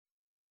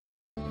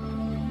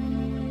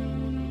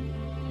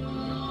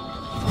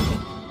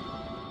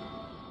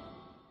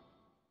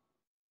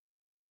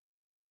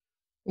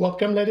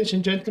Welcome, ladies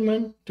and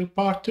gentlemen, to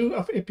part 2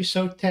 of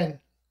episode 10.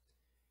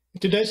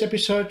 In today's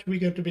episode, we're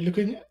going to be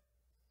looking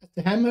at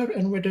the hammer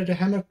and whether the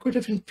hammer could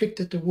have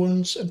inflicted the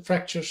wounds and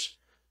fractures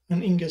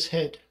on Inge's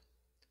head.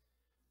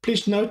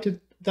 Please note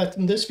that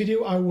in this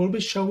video, I will be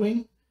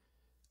showing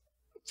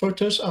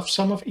photos of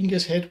some of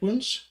Inge's head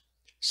wounds.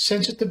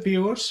 Sensitive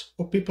viewers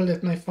or people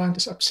that may find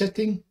this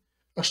upsetting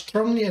are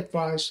strongly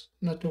advised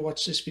not to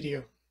watch this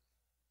video.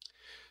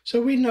 So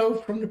we know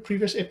from the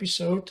previous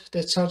episode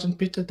that Sergeant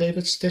Peter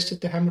Davids tested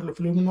the hammer of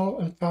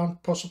luminol and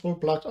found possible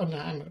blood on the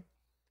hammer.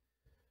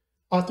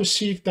 After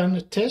Steve done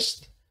the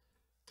test,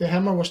 the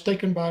hammer was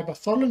taken by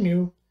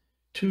Bartholomew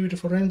to the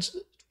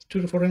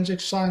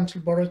Forensic Science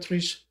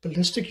Laboratory's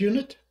ballistic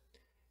unit,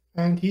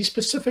 and he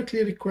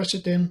specifically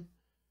requested them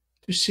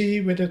to see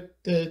whether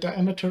the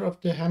diameter of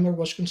the hammer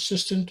was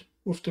consistent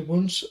with the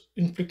wounds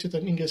inflicted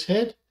on Inge's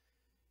head,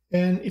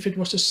 and if it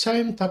was the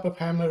same type of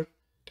hammer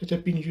that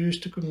had been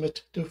used to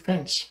commit the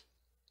offense.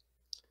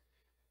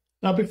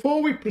 Now,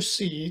 before we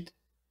proceed,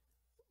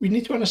 we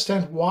need to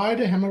understand why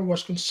the hammer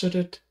was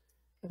considered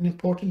an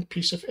important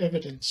piece of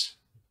evidence.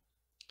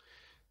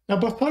 Now,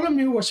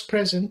 Bartholomew was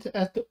present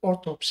at the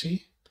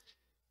autopsy,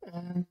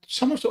 and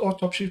some of the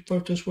autopsy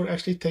photos were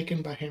actually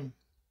taken by him.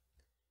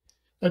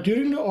 Now,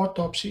 during the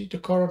autopsy, the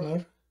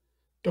coroner,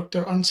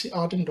 Dr. Ansi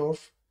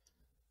Adendorf,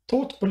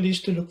 told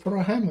police to look for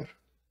a hammer.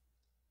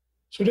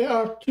 So there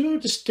are two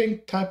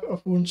distinct types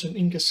of wounds on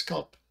Inge's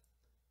scalp.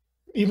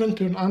 Even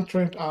to an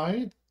untrained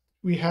eye,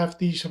 we have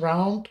these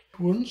round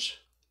wounds,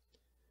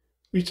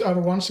 which are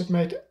the ones that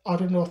made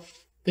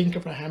Adendorf think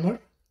of a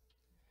hammer,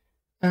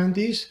 and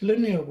these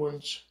linear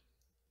wounds.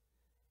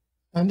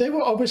 And they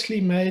were obviously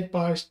made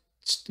by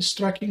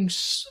striking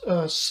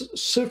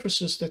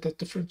surfaces that had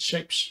different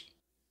shapes.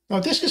 Now,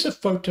 this is a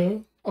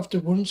photo of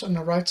the wounds on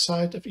the right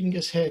side of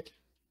Inge's head.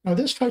 Now,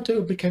 this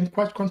photo became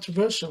quite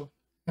controversial,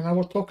 and I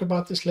will talk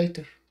about this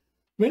later.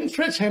 When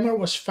Fred's hammer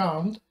was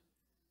found,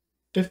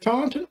 they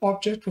found an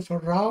object with a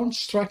round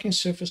striking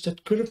surface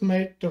that could have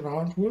made the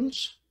round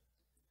wounds,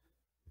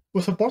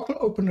 with a bottle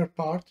opener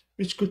part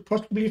which could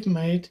possibly have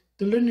made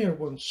the linear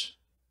wounds.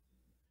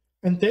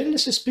 And then the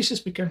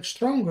suspicions became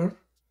stronger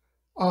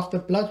after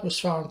blood was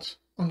found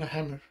on the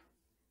hammer,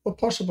 or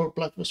possible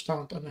blood was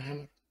found on the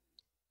hammer.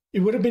 It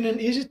would have been an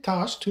easy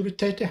task to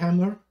rotate the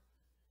hammer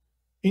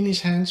in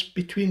his hands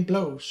between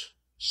blows.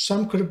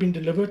 Some could have been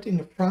delivered in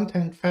a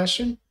front-hand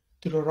fashion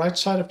to the right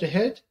side of the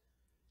head,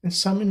 and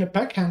some in a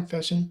backhand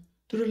fashion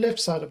to the left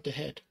side of the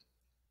head.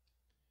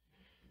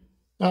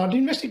 Now, the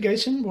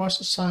investigation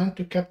was assigned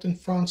to Captain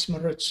Franz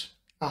Maritz,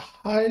 a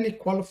highly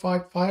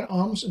qualified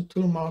firearms and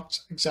tool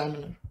marks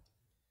examiner.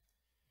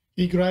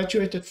 He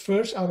graduated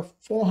first out of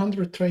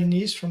 400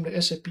 trainees from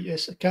the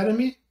SAPS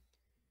Academy.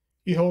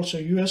 He holds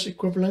a US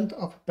equivalent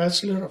of a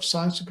Bachelor of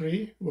Science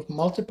degree with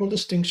multiple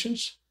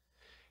distinctions,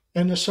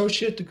 an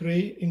associate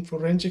degree in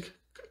forensic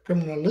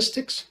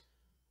criminalistics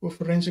with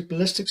forensic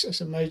ballistics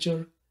as a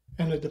major,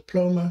 and a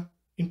diploma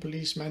in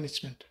police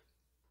management.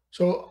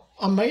 So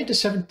on May the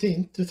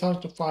 17th,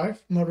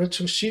 2005, Maritz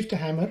received a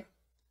hammer,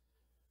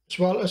 as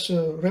well as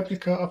a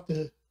replica of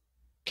the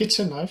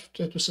kitchen knife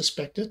that was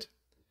suspected,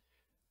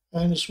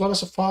 and as well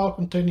as a file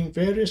containing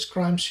various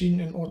crime scene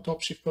and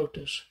autopsy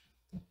photos.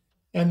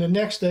 And the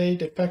next day,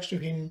 they faxed to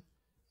him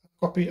a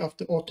copy of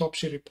the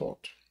autopsy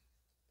report.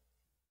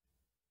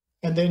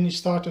 And then he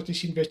started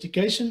his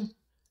investigation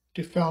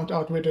to find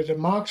out whether the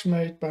marks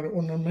made by the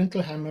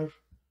ornamental hammer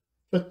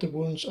fit the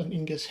wounds on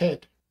Inge's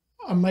head.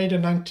 On May the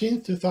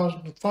 19th,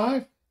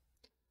 2005,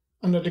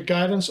 under the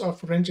guidance of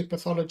forensic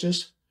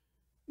pathologist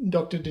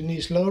Dr.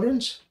 Denise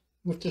Lawrence,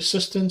 with the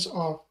assistance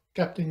of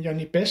Captain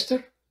Jannie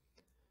Bester,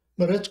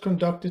 Maritz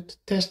conducted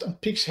tests on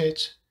pigs'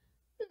 heads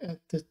at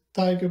the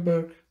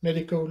Tygerberg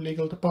Medical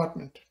Legal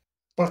Department.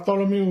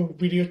 Bartholomew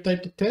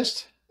videotaped the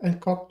test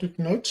and Koch took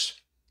notes.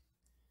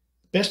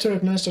 Bester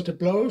administered the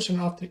blows, and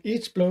after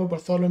each blow,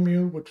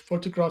 Bartholomew would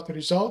photograph the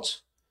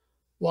results,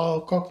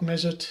 while Koch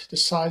measured the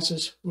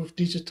sizes with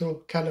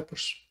digital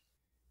calipers.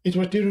 It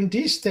was during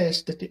these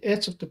tests that the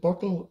edge of the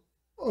bottle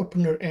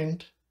opener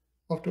end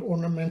of the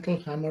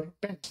ornamental hammer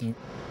bent.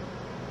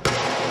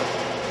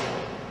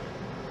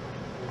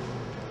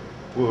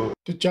 Whoa.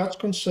 The judge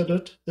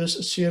considered this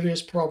a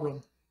serious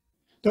problem.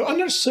 Though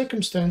under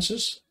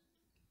circumstances,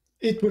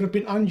 it would have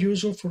been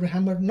unusual for a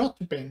hammer not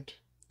to bend.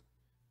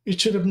 It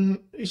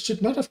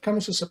should not have come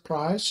as a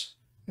surprise,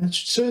 and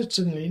should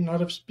certainly not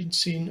have been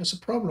seen as a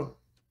problem.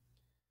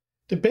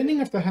 The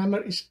bending of the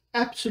hammer is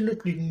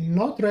absolutely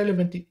not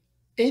relevant in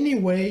any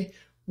way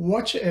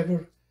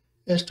whatsoever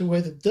as to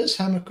whether this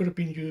hammer could have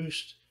been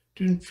used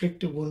to inflict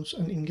the wounds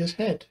on Inge's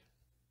head.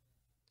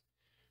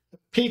 A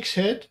pig's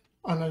head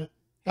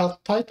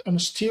held tight on a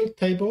steel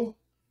table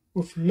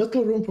with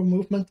little room for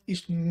movement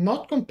is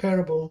not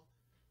comparable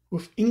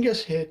with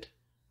Inge's head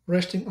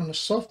resting on a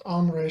soft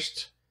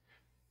armrest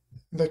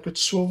that could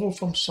swivel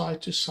from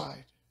side to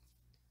side.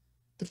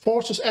 The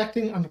forces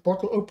acting on the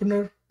bottle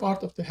opener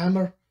part of the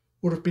hammer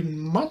would have been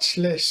much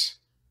less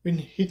when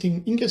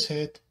hitting Inge's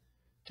head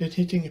than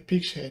hitting a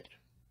pig's head.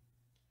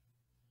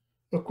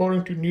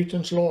 According to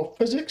Newton's law of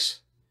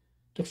physics,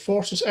 the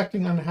forces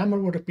acting on a hammer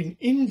would have been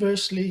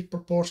inversely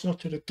proportional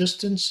to the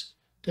distance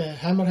the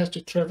hammer has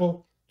to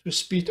travel to a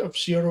speed of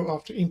 0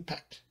 after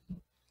impact.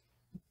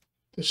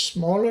 The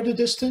smaller the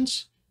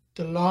distance,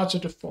 the larger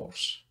the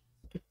force.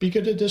 The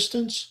bigger the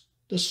distance,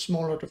 the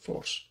smaller the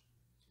force.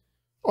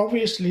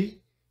 Obviously,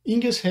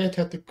 Inge's head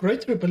had the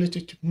greater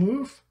ability to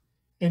move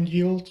and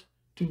yield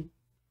to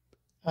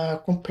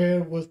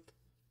compare with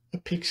a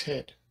pig's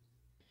head.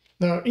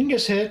 Now,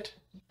 Inge's head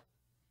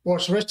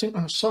was resting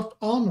on a soft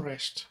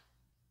armrest,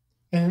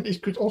 and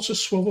it could also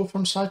swivel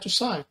from side to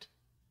side.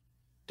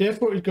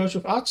 Therefore, it goes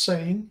without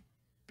saying,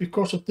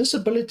 because of this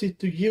ability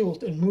to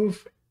yield and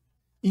move,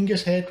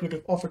 Inge's head would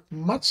have offered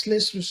much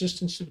less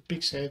resistance to the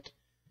pig's head,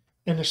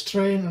 and the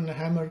strain on the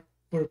hammer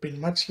would have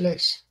been much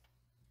less.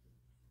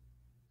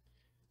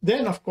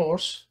 Then, of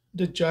course,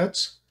 the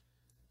judge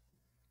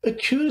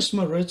accused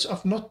Maritz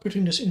of not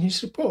putting this in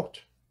his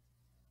report,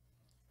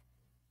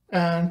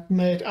 and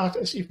made out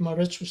as if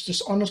Maritz was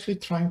dishonestly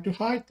trying to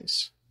hide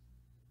this.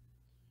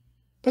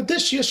 But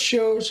this just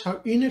shows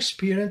how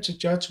inexperienced the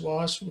judge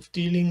was with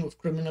dealing with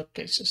criminal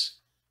cases,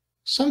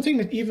 something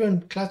that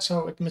even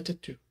Klatzow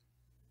admitted to.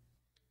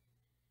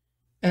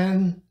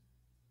 And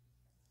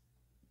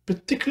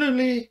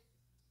particularly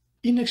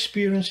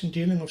inexperienced in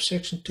dealing with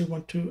Section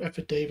 212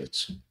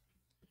 affidavits.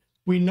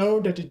 We know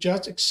that the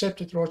judge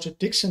accepted Roger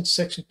Dixon's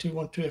Section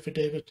 212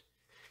 affidavit,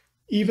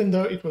 even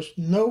though it was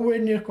nowhere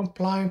near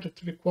compliant with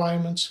the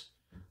requirements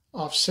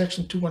of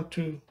Section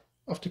 212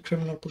 of the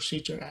Criminal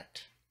Procedure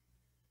Act.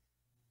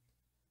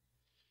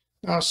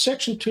 Now,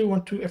 Section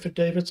 212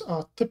 affidavits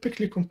are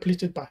typically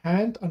completed by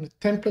hand on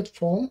a template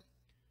form,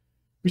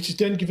 which is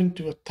then given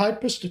to a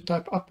typist to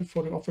type up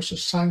before the officer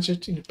signs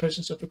it in the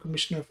presence of a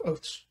Commissioner of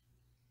Oaths.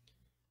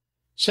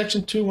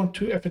 Section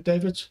 212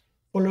 affidavits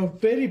follow a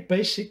very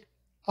basic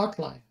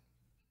outline.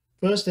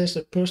 First, there's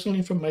the personal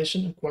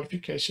information and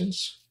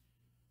qualifications,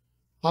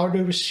 how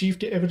they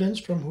received the evidence,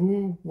 from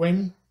who,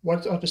 when,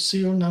 what are the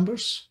serial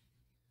numbers,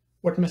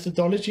 what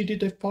methodology did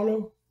they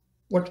follow,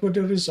 what were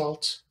the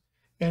results,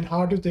 and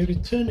how did they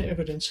return the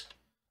evidence,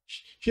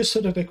 just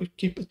so that they could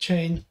keep a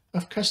chain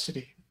of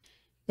custody.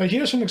 Now,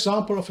 here's an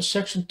example of a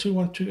Section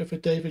 212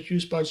 affidavit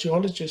used by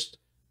geologists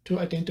to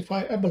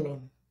identify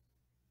abalone.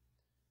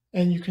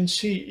 And you can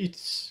see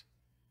it's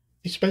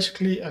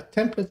basically a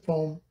template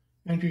form,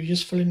 and you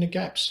just fill in the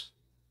gaps.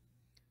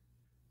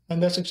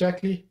 And that's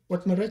exactly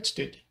what Maritz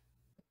did.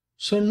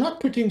 So not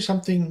putting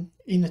something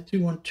in a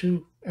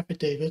 212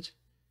 affidavit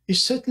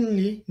is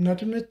certainly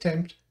not an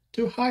attempt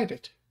to hide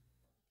it.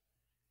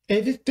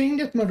 Everything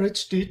that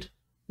Maritz did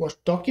was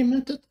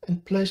documented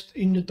and placed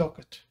in the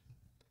docket.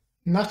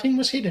 Nothing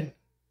was hidden.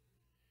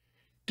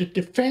 The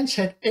defense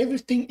had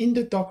everything in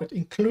the docket,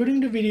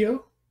 including the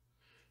video,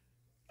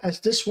 as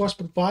this was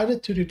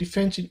provided to the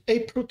defense in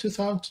April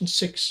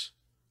 2006,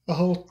 a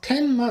whole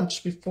 10 months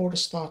before the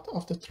start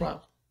of the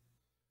trial.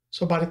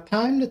 So by the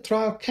time the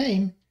trial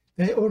came,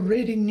 they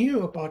already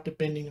knew about the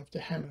bending of the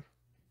hammer.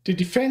 The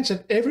defense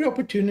had every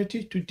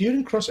opportunity to,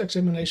 during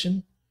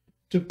cross-examination,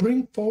 to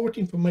bring forward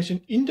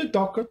information in the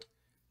docket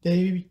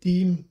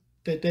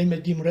that they may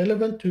deem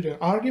relevant to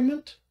their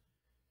argument,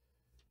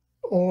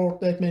 or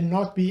that may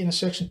not be in a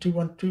Section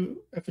 212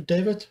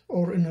 affidavit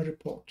or in a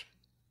report.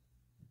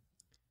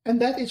 And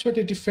that is what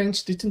the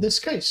defense did in this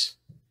case.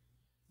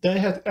 They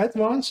had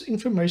advanced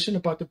information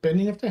about the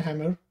bending of the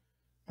hammer,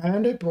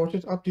 and they brought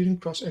it up during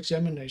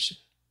cross-examination.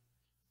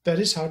 That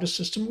is how the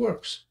system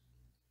works.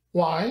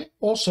 Why,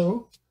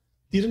 also,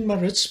 didn't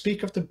Maritz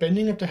speak of the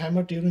bending of the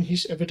hammer during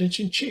his evidence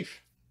in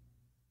chief?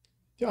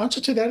 The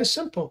answer to that is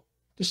simple.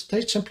 The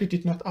state simply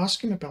did not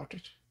ask him about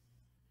it.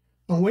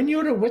 And when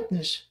you're a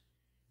witness,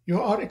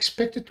 you are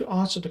expected to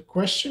answer the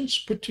questions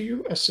put to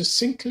you as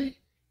succinctly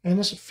and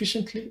as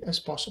efficiently as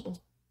possible.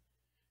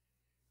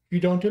 You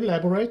don't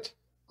elaborate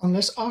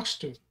unless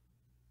asked to,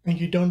 and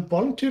you don't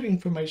volunteer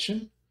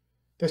information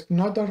that's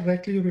not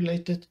directly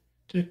related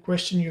to the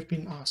question you've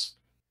been asked.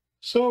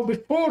 So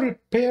before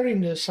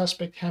repairing the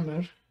suspect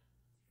hammer,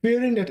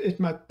 fearing that it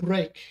might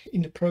break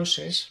in the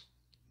process,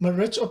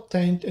 Maritz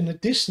obtained an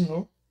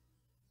additional,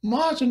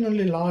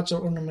 marginally larger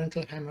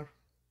ornamental hammer.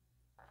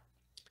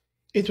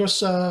 It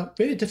was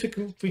very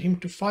difficult for him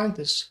to find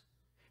this,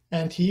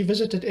 and he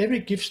visited every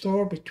gift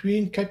store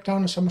between Cape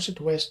Town and Somerset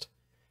West.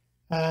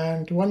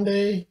 And one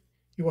day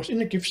he was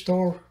in a gift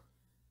store,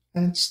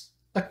 and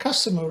a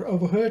customer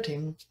overheard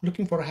him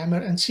looking for a hammer,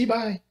 and she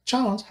by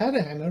chance had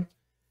a hammer,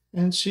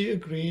 and she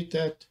agreed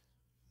that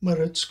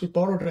Maritz could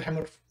borrow the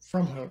hammer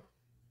from her.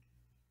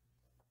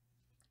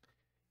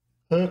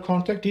 Her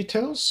contact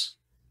details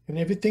and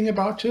everything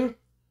about her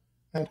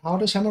and how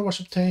this hammer was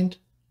obtained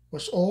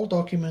was all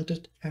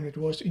documented, and it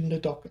was in the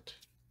docket.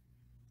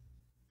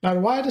 Now, the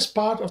widest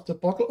part of the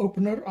bottle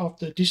opener of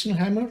the additional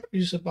hammer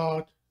is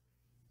about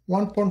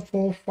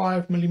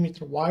 1.45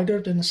 millimeter wider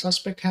than the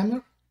suspect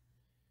hammer,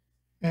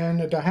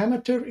 and the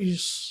diameter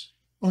is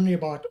only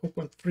about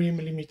 0.3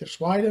 millimeters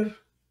wider,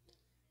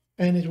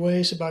 and it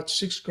weighs about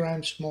 6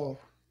 grams more.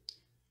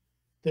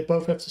 They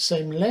both have the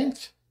same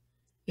length,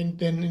 And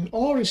then in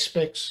all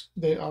respects,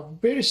 they are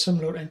very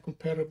similar and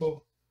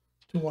comparable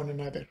to one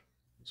another.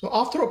 So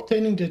after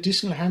obtaining the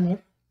additional hammer,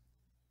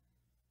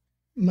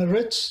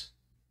 Maritz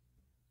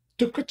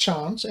took a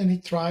chance and he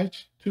tried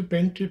to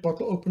bend the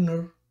bottle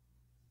opener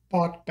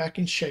part back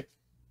in shape.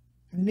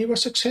 And he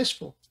was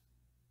successful.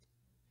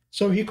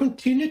 So he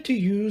continued to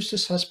use the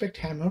suspect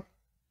hammer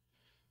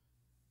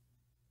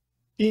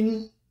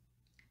in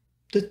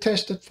the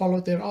test that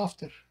followed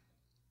thereafter.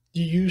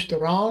 He used a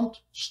round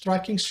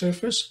striking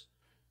surface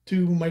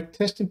to make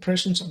test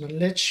impressions on a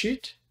lead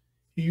sheet.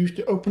 He used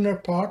the opener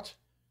part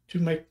to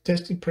make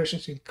test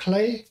impressions in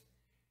clay.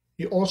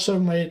 He also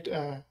made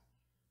a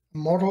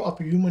model of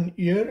a human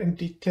ear and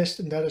did test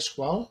in that as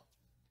well,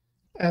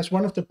 as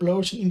one of the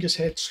blows in Inge's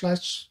head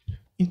slashed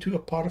into a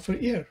part of her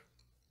ear.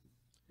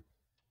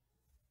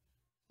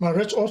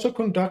 Maritz also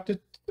conducted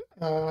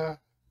a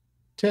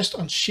test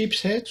on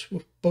sheep's heads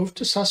with both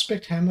the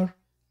suspect hammer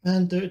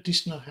and the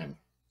additional hammer.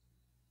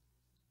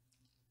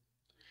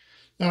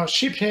 Now,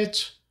 sheep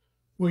heads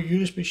were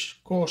used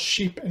because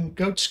sheep and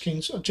goat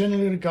skins are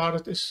generally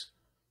regarded as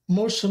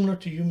more similar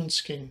to human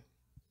skin.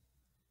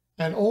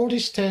 And all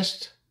these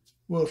tests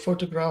were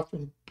photographed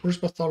in Bruce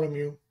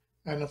Bartholomew,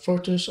 and the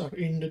photos are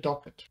in the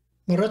docket.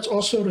 Maritz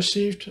also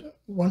received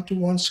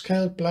 1-to-1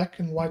 scale black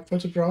and white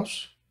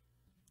photographs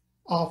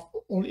of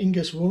all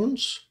Inge's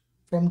wounds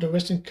from the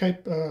Western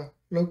Cape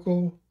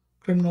local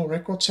criminal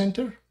record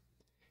center,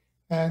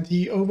 and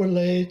he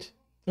overlaid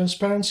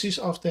transparencies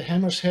of the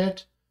hammer's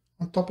head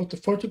on top of the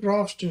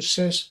photographs to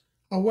assess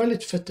how well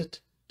it fitted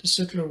the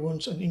circular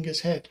wounds on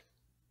Inge's head.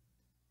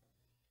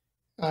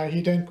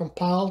 He then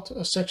compiled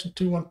a Section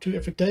 212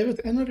 affidavit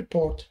and a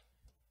report,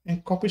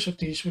 and copies of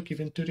these were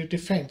given to the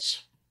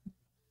defense.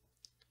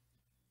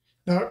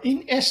 Now,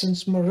 in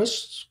essence,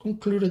 Maritz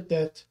concluded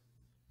that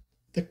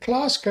the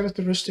class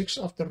characteristics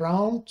of the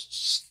round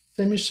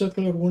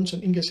semicircular wounds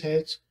on Inge's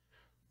head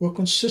were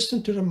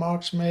consistent to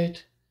remarks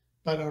made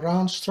by the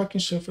round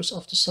striking surface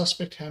of the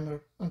suspect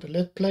hammer on the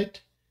lead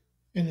plate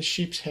and the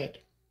sheep's head.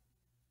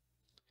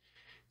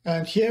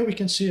 And here we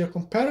can see a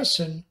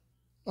comparison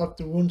of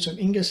the wounds on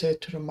Inge's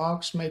head to the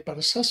marks made by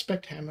the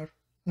suspect hammer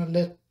on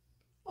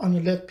a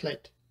lead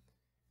plate.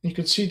 You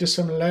can see the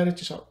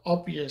similarities are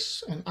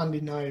obvious and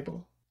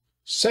undeniable.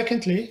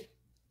 Secondly,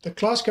 the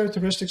class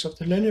characteristics of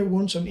the linear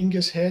wounds on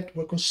Inge's head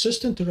were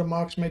consistent to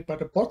remarks made by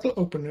the bottle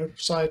opener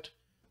side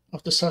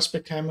of the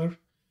suspect hammer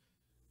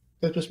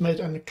that was made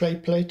on a clay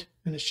plate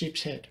and a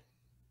sheep's head.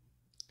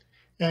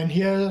 And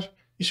here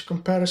is a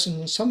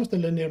comparison on some of the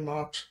linear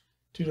marks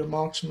to the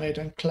marks made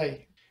on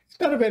clay. It's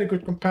not a very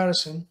good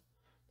comparison,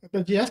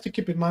 but you have to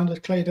keep in mind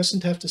that clay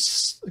doesn't have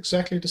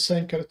exactly the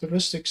same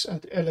characteristics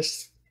and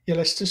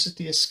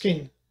elasticity as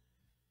skin.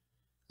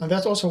 And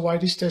that's also why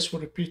these tests were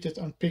repeated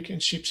on pig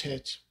and sheep's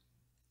heads.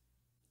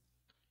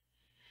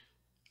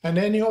 And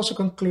then he also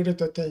concluded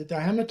that the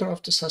diameter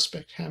of the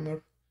suspect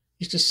hammer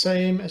is the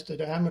same as the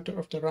diameter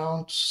of the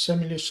round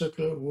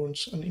semicircular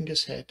wounds on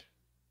Inge's head.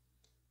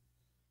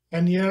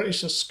 And here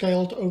is a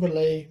scaled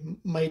overlay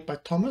made by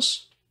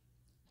Thomas.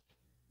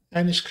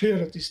 And it's clear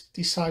that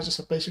these sizes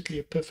are basically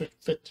a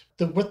perfect fit.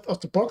 The width of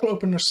the bottle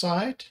opener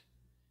side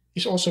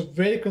is also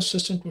very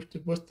consistent with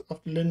the width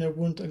of the linear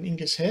wound on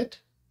Inge's head.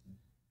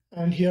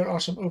 And here are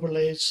some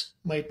overlays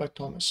made by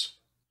Thomas.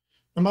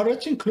 Now,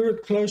 Maritz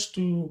included close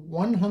to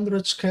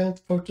 100 scaled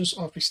photos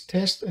of his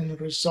test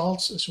and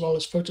results, as well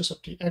as photos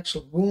of the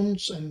actual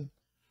wounds and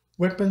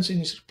weapons in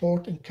his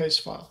report and case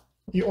file.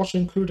 He also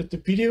included the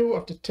video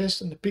of the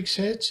test on the pig's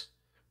heads,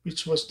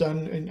 which was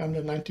done on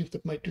the 19th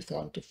of May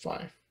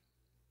 2005.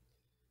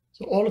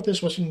 So all of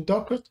this was in the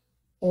docket.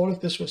 All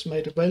of this was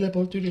made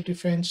available to the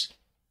defense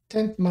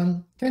 10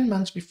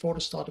 months before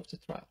the start of the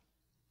trial.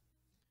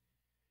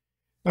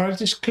 Now,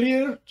 it is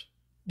clear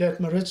that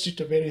Maritz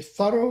did a very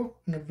thorough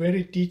and a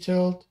very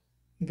detailed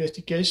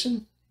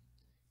investigation.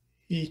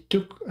 He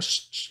took a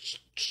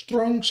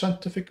strong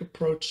scientific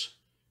approach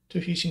to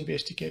his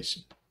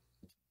investigation.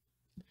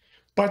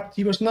 But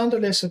he was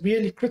nonetheless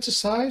severely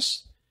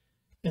criticized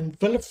and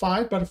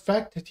vilified by the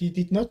fact that he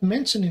did not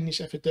mention in his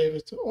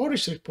affidavit or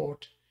his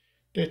report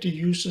that he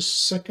used a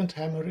second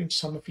hammer in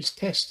some of his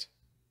tests.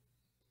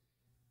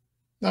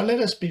 Now, let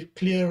us be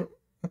clear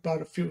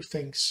about a few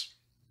things.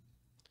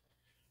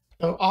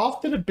 So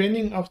after the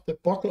bending of the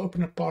bottle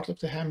opener part of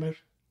the hammer,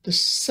 the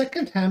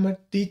second hammer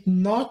did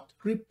not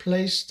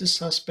replace the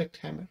suspect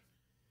hammer.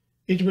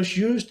 It was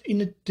used in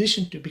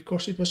addition to,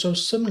 because it was so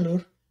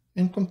similar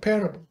and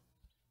comparable.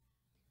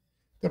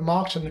 The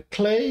marks on the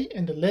clay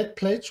and the lead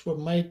plates were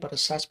made by the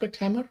suspect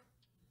hammer.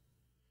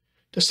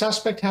 The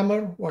suspect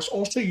hammer was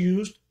also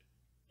used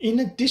in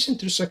addition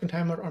to the second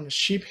hammer on the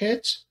sheep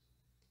heads.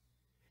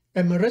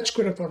 And Maritz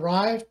could have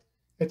arrived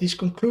at his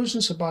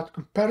conclusions about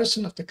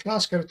comparison of the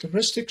class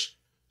characteristics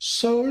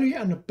solely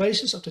on the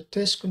basis of the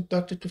test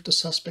conducted with the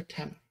suspect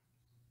hammer.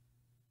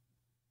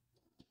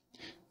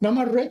 Now,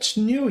 Maritz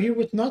knew he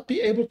would not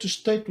be able to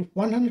state with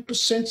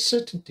 100%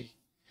 certainty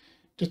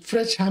that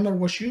Fred's hammer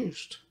was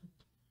used.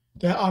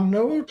 There are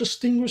no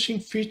distinguishing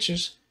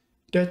features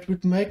that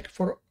would make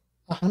for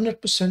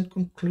 100%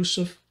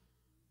 conclusive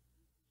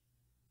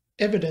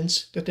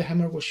evidence that the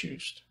hammer was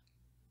used.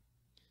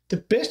 The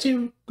best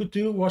he could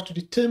do was to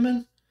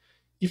determine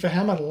if a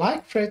hammer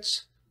like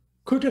Fred's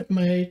could have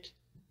made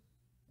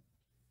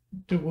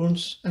the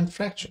wounds and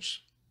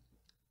fractures.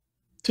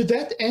 To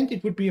that end,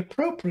 it would be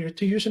appropriate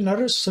to use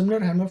another similar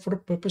hammer for the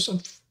purpose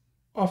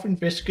of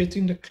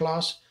investigating the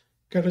class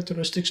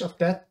characteristics of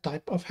that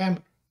type of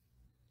hammer.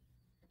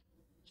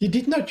 He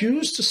did not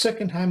use the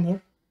second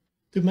hammer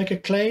to make a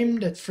claim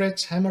that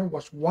Fred's hammer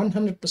was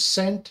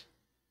 100%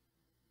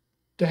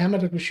 the hammer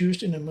that was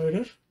used in a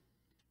murder.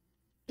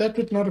 That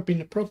would not have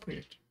been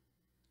appropriate.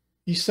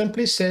 He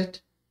simply said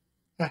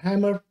a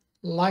hammer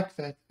like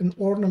that, an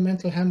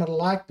ornamental hammer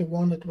like the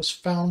one that was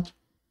found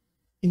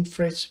in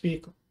Fred's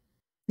vehicle.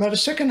 Now, the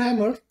second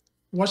hammer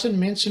wasn't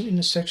mentioned in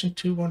the Section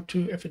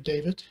 212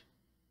 affidavit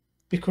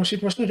because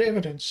it was not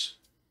evidence.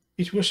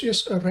 It was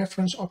just a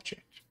reference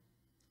object.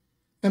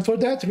 And for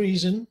that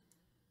reason,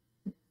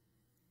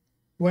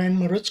 when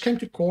Maritz came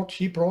to court,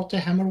 he brought the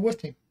hammer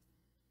with him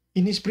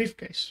in his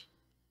briefcase.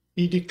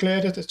 He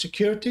declared it as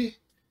security,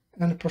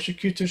 and the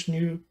prosecutors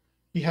knew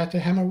he had the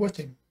hammer with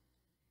him.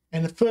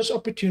 And the first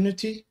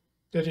opportunity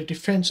that the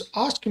defense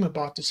asked him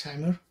about this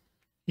hammer,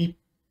 he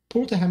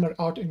pulled the hammer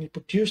out and he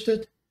produced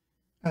it,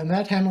 and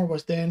that hammer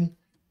was then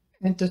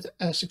entered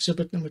as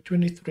exhibit number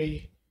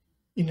 23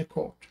 in the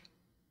court.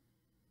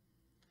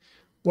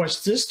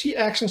 Was this the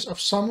actions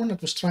of someone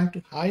that was trying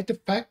to hide the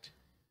fact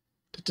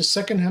that the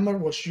second hammer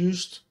was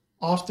used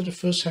after the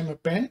first hammer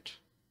bent?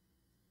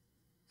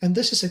 And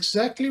this is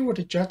exactly what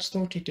the judge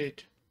thought he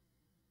did.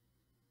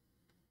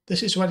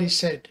 This is what he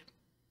said.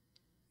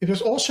 It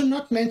was also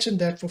not mentioned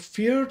that for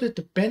fear that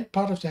the bent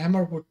part of the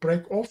hammer would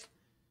break off,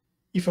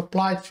 if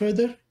applied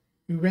further,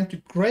 we went to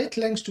great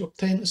lengths to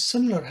obtain a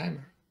similar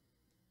hammer.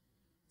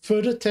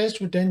 Further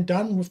tests were then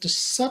done with the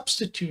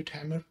substitute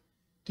hammer,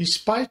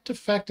 despite the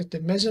fact that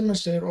the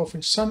measurements thereof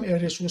in some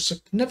areas were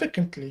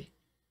significantly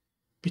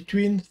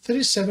between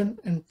 37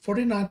 and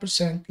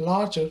 49%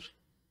 larger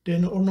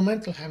than the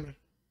ornamental hammer.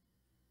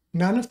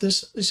 None of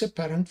this is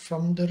apparent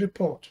from the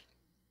report.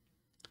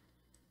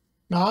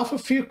 Now I have a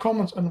few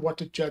comments on what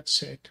the judge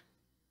said.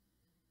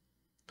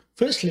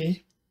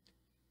 Firstly,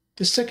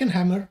 the second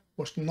hammer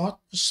was not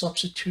a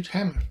substitute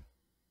hammer.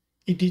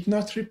 It did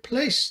not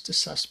replace the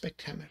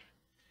suspect hammer.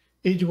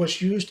 It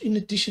was used in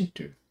addition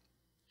to.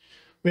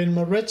 When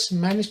Maritz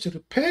managed to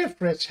repair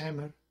Fred's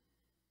hammer,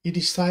 he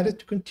decided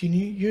to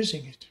continue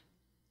using it.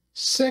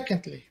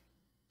 Secondly,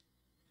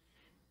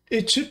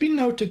 it should be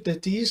noted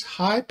that these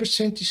high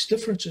percentage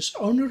differences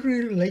only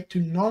relate to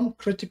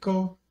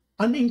non-critical,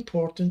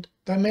 unimportant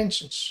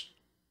dimensions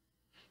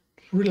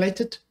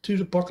related to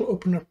the bottle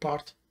opener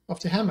part of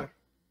the hammer.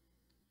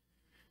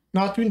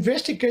 Now, to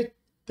investigate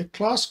the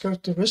class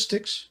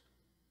characteristics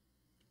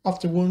of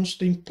the wounds,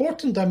 the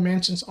important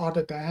dimensions are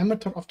the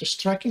diameter of the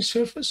striking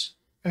surface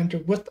and the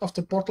width of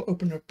the bottle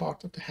opener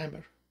part of the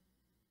hammer.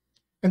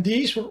 And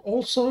these were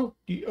also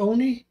the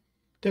only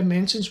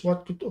dimensions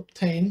one could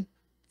obtain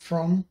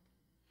from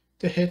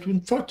the head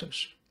wound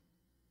photos.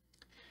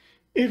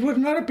 It would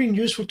not have been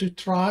useful to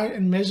try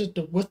and measure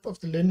the width of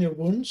the linear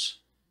wounds,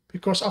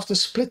 because after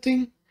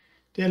splitting,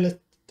 the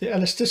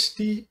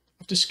elasticity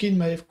of the skin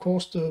may have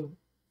caused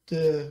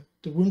the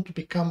wound to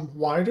become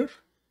wider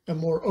and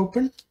more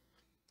open,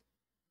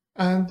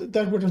 and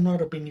that would not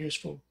have been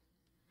useful.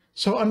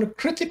 So under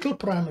critical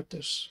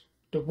parameters,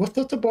 the width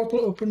of the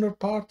bottle opener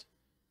part,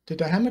 the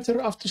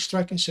diameter of the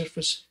striking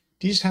surface,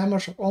 these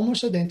hammers are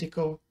almost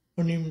identical,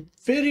 only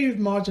very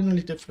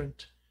marginally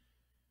different.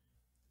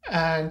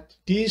 And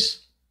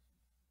these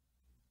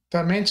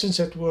dimensions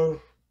that were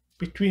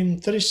between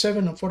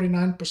 37 and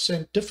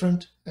 49%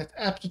 different had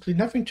absolutely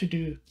nothing to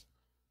do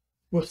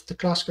with the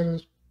class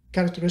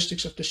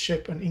characteristics of the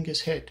shape on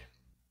Inge's head.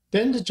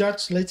 Then the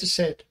judge later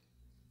said,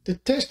 the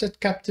test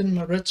that Captain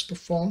Maritz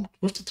performed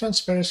with the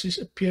transparencies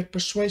appeared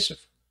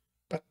persuasive,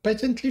 but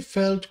patently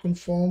failed to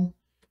conform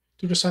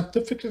to the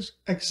scientific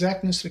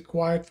exactness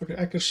required for the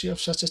accuracy of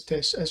such a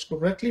test, as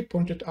correctly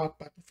pointed out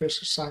by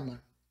Professor Simon.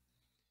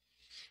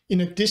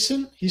 In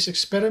addition, his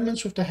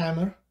experiments with the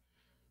hammer,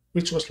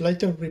 which was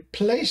later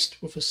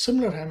replaced with a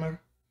similar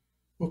hammer,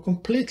 were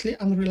completely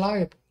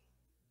unreliable.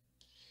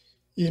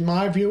 In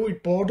my view,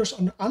 it borders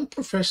on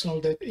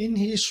unprofessional that in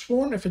his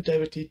sworn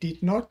affidavit he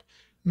did not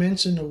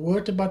mention a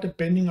word about the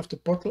bending of the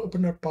bottle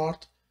opener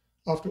part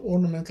of the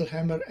ornamental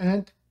hammer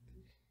and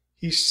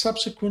his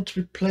subsequent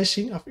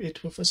replacing of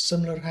it with a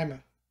similar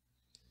hammer.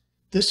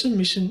 This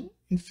omission,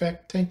 in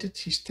fact, tainted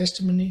his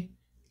testimony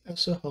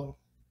as a whole.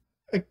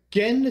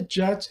 Again, the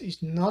judge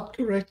is not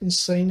correct in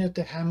saying that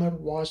the hammer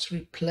was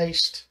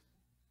replaced.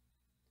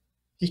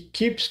 He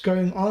keeps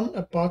going on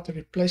about the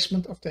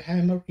replacement of the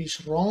hammer.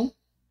 He's wrong.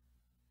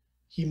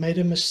 He made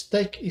a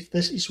mistake if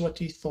this is what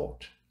he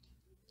thought.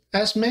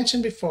 As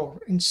mentioned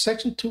before, in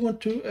Section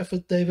 212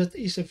 affidavit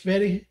is a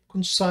very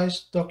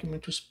concise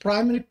document whose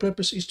primary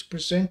purpose is to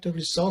present the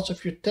results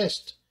of your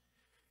test.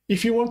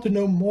 If you want to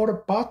know more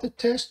about the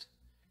test,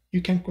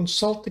 you can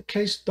consult the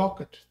case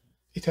docket.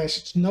 It has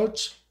its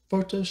notes,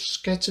 photos,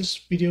 sketches,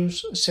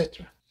 videos,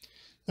 etc.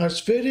 Now,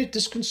 it's very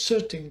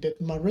disconcerting that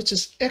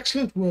Maritz's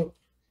excellent work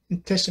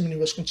in testimony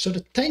was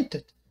considered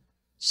tainted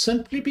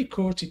simply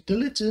because he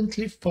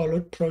diligently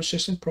followed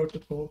process and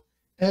protocol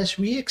as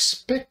we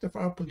expect of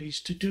our police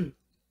to do.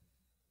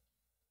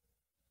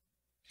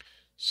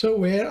 So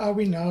where are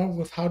we now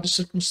with how the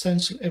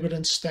circumstantial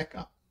evidence stack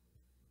up?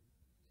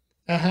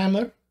 A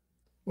hammer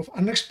with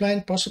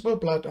unexplained possible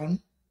blood on,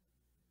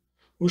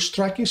 whose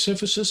striking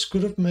surfaces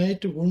could have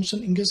made the wounds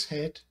on Inge's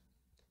head,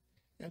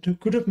 and who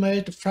could have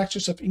made the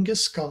fractures of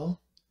Inge's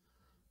skull,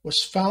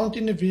 was found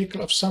in the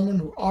vehicle of someone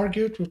who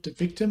argued with the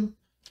victim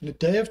on the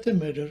day of the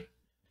murder,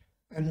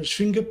 and whose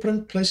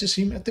fingerprint places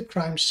him at the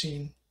crime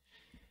scene,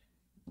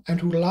 and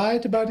who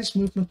lied about his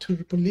movement to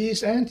the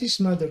police and his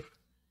mother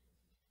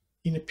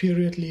in a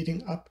period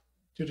leading up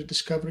to the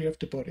discovery of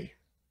the body.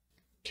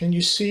 Can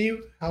you see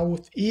how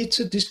with each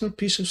additional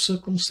piece of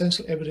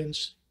circumstantial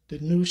evidence, the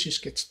noose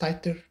just gets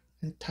tighter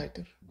and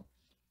tighter?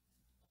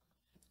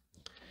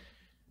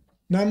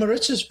 Now,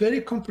 Maritz's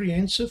very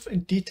comprehensive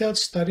and detailed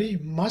study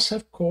must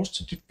have caused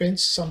the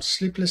defense some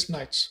sleepless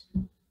nights,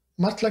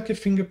 much like a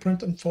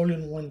fingerprint on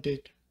Folio 1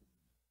 did.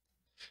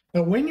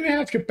 Now, when you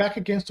have your back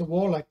against the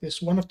wall like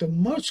this, one of the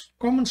most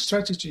common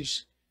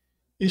strategies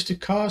is to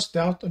cast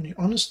doubt on the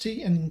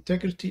honesty and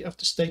integrity of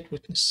the state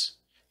witness,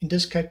 in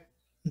this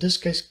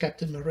case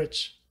Captain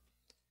Maritz.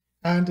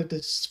 And the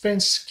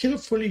defense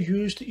skillfully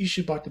used the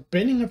issue about the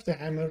bending of the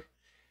hammer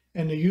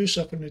and the use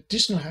of an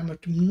additional hammer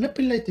to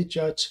manipulate the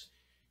judge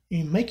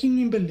in making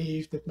him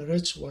believe that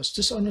Maritz was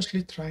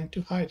dishonestly trying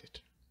to hide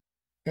it.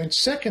 And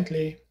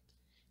secondly,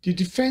 the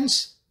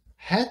defense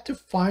had to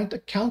find a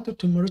counter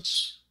to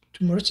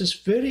Maritz's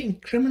very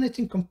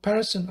incriminating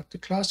comparison of the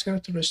class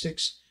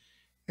characteristics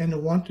and a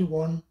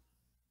one-to-one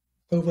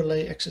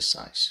overlay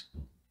exercise.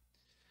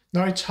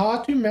 Now, it's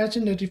hard to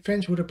imagine the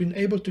defense would have been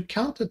able to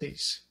counter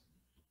these,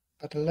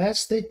 but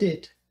alas, they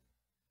did.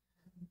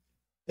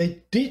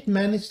 They did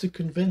manage to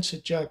convince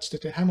a judge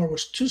that the hammer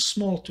was too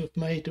small to have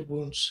made the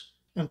wounds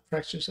and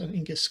fractures on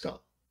Inge's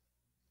skull.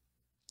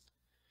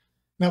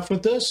 Now, for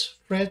this,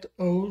 Fred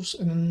owes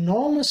an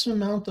enormous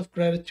amount of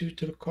gratitude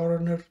to the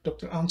coroner,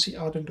 Dr. Ansi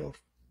Adendorf.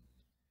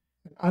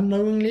 And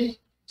unknowingly,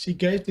 she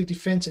gave the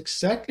defense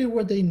exactly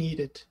what they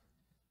needed: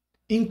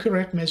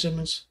 incorrect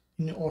measurements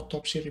in the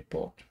autopsy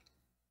report.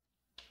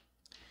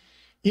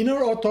 In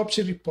her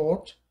autopsy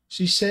report,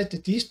 she said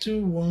that these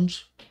two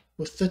wounds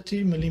were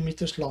 30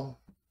 millimeters long.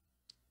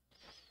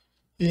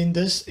 In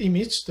this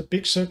image, the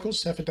big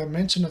circles have a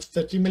dimension of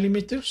 30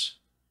 millimeters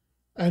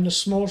and the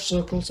small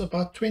circles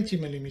about 20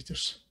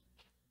 millimeters,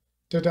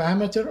 the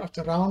diameter of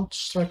the round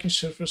striking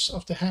surface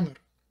of the hammer.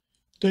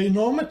 The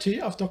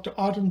enormity of Dr.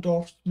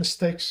 Adendorf's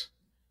mistakes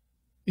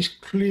is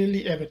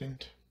clearly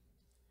evident.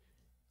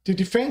 The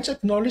defense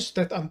acknowledged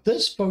that on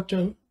this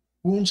photo,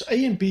 wounds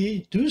A and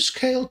B do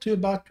scale to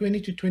about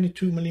 20 to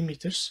 22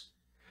 millimeters.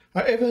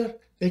 However,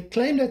 they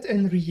claim that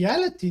in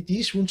reality,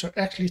 these wounds are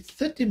actually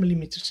 30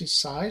 millimeters in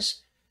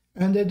size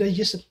and that they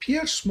just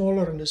appear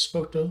smaller in this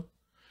photo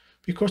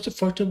because the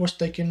photo was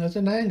taken at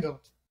an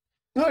angle.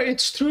 Now,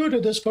 it's true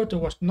that this photo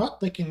was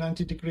not taken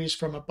 90 degrees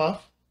from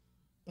above,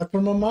 but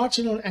from a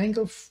marginal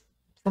angle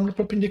from the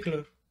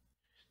perpendicular.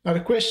 Now, the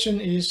question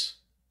is,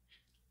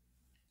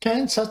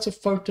 can such a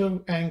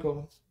photo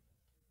angle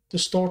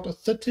distort a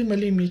 30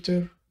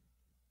 millimeter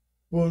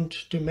wound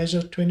to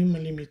measure 20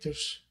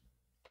 millimeters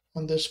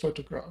on this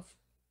photograph?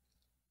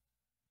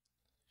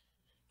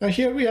 Now,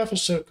 here we have a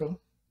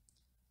circle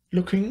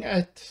looking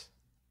at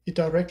it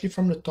directly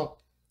from the top,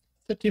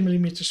 30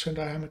 millimeters in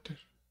diameter.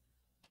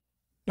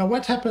 Now,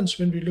 what happens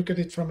when we look at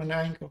it from an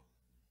angle?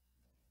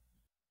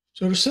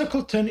 So the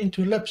circle turned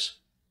into ellipse,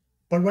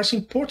 but what's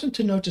important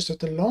to notice is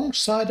that the long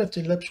side of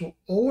the ellipse will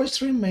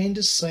always remain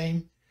the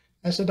same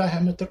as the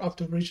diameter of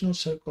the original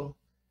circle.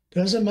 It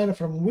doesn't matter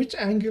from which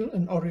angle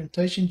and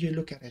orientation you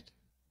look at it.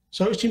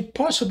 So it's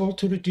impossible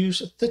to reduce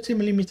a 30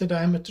 millimeter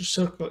diameter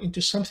circle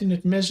into something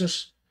that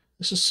measures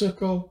as a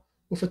circle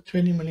with a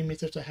 20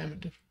 millimeter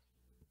diameter.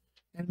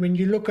 And when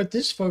you look at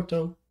this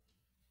photo,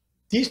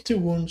 these two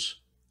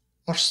wounds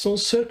are still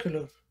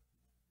circular.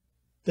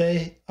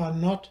 They are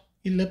not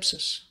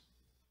ellipses.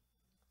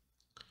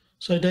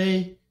 So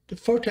the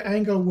photo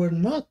angle were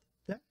not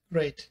that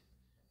great.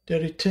 They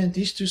returned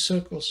these two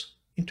circles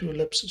into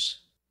ellipses.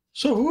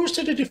 So who's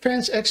the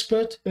defense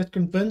expert that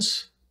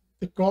convinced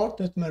the court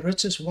that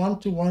Maritz's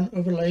one-to-one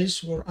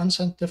overlays were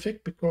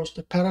unscientific because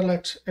the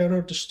parallax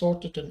error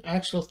distorted an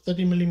actual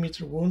 30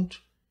 millimeter wound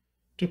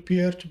to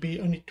appear to be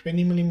only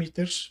 20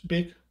 millimeters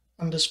big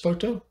on this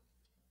photo?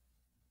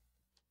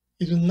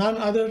 It is none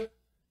other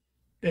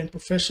than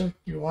Professor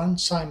Johan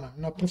Simon.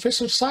 Now,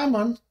 Professor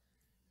Simon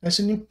has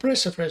an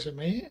impressive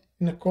resume,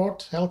 and the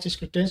court held his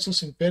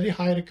credentials in very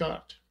high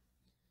regard.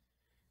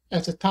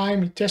 At the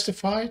time he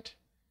testified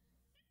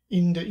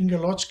in the Inge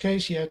Lotz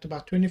case, he had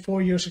about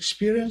 24 years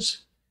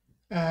experience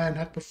and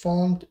had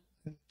performed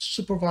and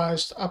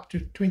supervised up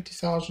to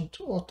 20,000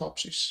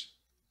 autopsies.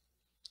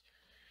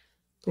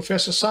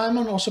 Professor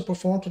Simon also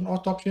performed an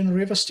autopsy on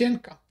River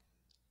Steenkamp,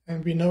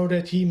 And we know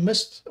that he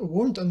missed a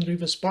wound on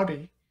River's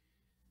body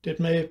that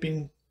may have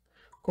been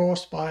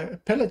caused by a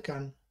pellet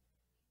gun,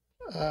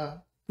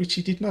 which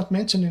he did not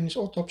mention in his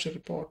autopsy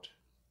report.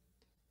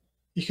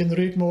 You can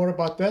read more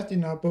about that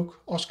in our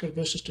book, Oscar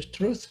versus the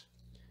Truth,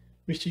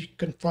 which you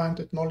can find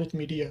at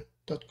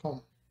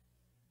knowledgemedia.com.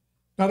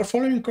 Now, the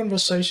following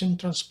conversation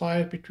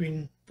transpired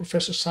between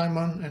Professor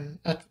Simon and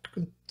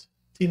Advocate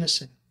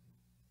Tennyson.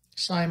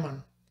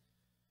 Simon: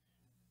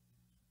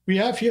 we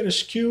have here a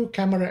skew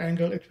camera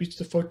angle at which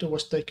the photo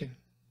was taken.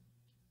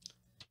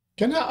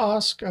 Can I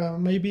ask,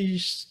 maybe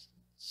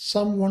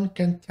someone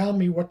can tell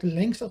me what the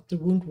length of the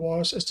wound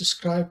was as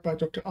described by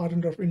Dr.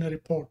 Adendorf in a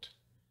report?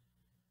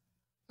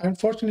 I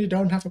unfortunately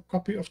don't have a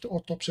copy of the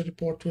autopsy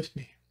report with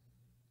me.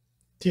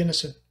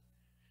 Tennyson: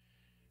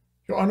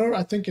 Your Honor,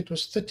 I think it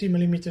was 30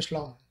 millimeters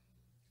long.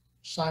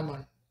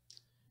 Simon: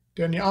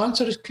 then the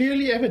answer is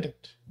clearly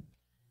evident.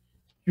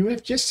 You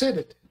have just said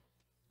it.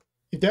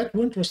 If that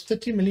wound was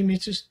 30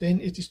 millimeters,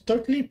 then it is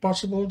totally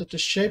impossible that the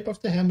shape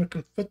of the hammer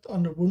can fit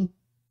on the wound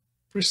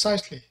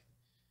precisely.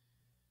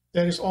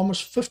 There is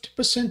almost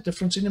 50%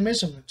 difference in the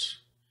measurements,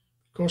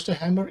 because the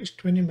hammer is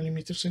 20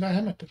 millimeters in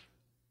diameter.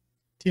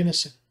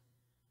 Tennyson: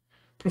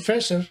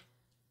 Professor,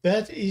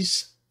 that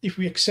is if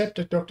we accept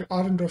that Dr.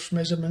 Adendorf's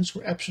measurements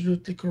were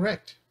absolutely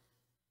correct.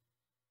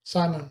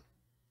 Simon: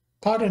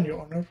 pardon,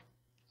 Your Honor,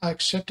 I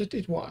accepted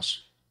it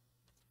was.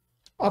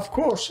 Of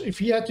course, if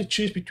he had to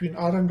choose between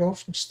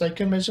Adendorf's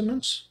mistaken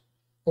measurements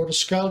or the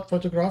scaled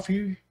photograph,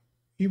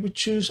 he would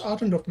choose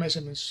Adendorf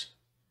measurements,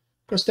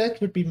 because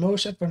that would be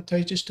most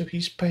advantageous to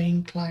his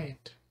paying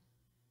client.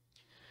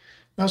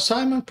 Now,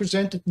 Simon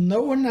presented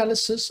no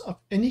analysis of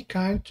any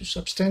kind to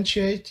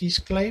substantiate his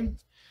claim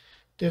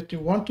that the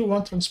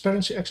one-to-one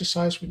transparency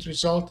exercise would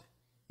result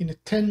in a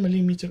 10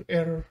 millimeter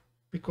error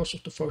because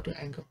of the photo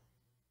angle.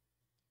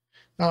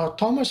 Now,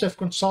 Thomas have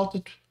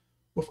consulted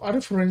with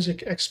other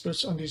forensic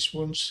experts on these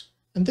wounds,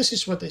 and this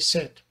is what they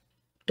said.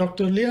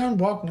 Dr. Leon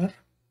Wagner,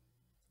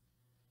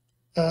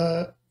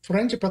 a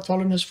forensic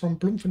pathologist from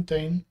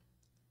Bloemfontein,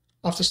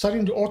 after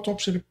studying the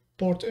autopsy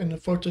report and the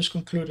photos,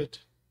 concluded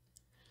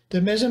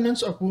the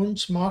measurements of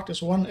wounds marked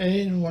as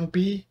 1A and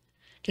 1B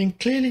can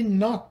clearly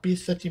not be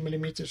 30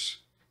 millimeters,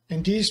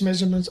 and these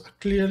measurements are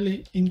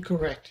clearly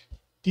incorrect.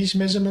 These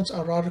measurements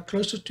are rather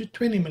closer to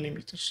 20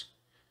 millimeters.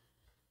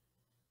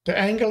 The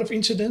angle of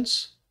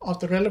incidence of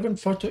the relevant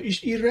photo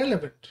is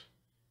irrelevant,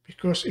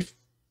 because if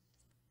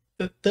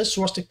this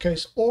was the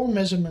case, all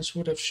measurements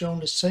would have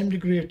shown the same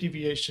degree of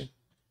deviation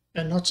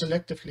and not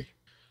selectively.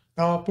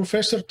 Now,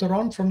 Professor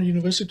Theron from the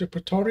University of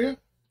Pretoria,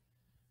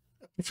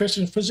 a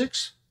professor in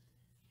physics,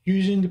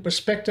 using the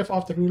perspective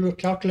of the ruler,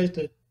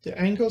 calculated the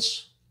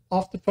angles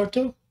of the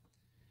photo,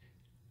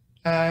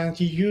 and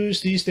he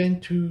used these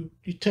then to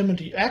determine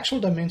the actual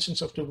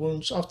dimensions of the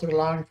wounds after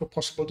allowing for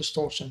possible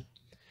distortion.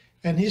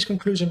 And his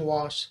conclusion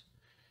was,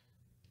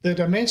 the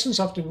dimensions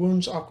of the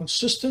wounds are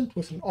consistent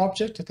with an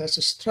object that has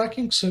a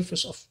striking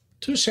surface of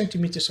 2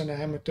 centimeters in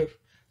diameter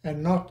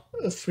and not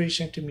a 3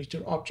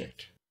 centimeter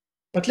object.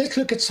 But let's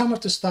look at some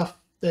of the stuff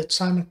that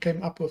Simon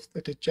came up with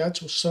that the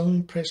judge was so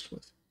impressed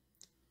with.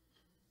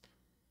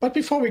 But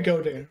before we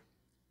go there,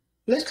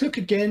 let's look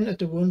again at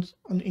the wound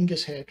on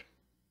Inge's head.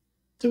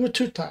 There were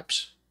two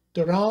types,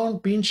 the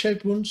round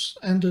bean-shaped wounds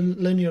and the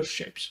linear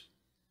shapes.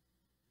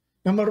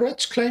 Now,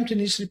 Moritz claimed in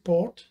his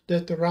report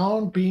that the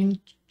round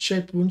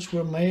bean-shaped wounds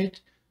were made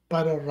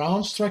by the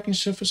round striking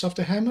surface of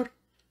the hammer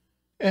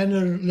and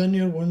the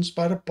linear wounds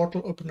by the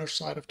bottle opener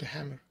side of the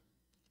hammer.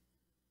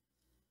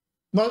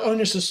 Not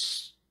only is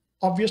this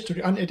obvious to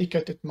the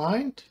uneducated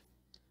mind,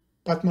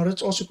 but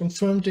Moritz also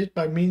confirmed it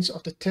by means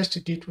of the test he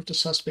did with the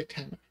suspect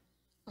hammer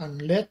on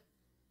lead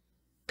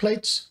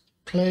plates,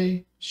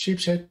 clay,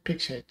 sheep's head,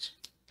 pig's heads.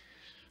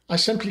 I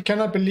simply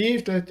cannot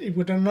believe that it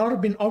would not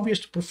have been obvious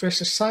to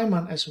Professor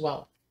Simon as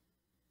well.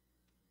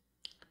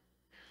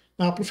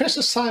 Now,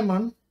 Professor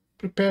Simon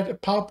prepared a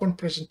PowerPoint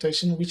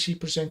presentation which he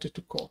presented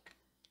to court.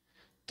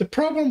 The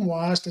problem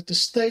was that the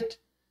state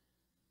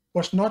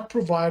was not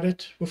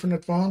provided with an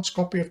advanced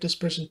copy of this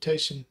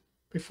presentation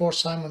before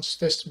Simon's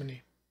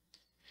testimony,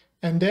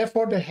 and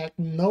therefore they had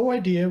no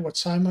idea what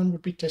Simon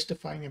would be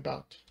testifying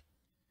about,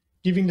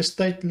 giving the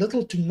state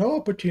little to no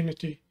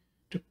opportunity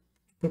to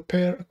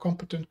prepare a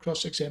competent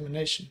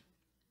cross-examination.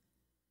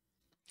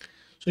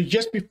 So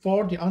just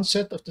before the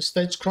onset of the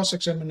state's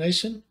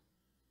cross-examination,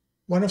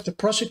 one of the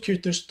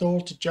prosecutors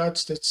told the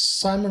judge that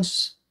Simon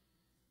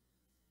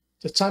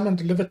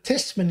delivered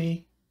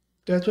testimony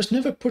that was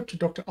never put to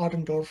Dr.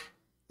 Adendorf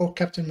or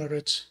Captain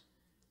Moritz,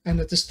 and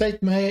that the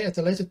state may at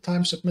a later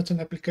time submit an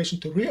application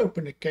to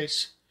reopen the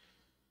case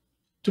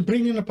to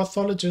bring in a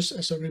pathologist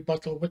as a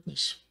rebuttal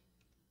witness.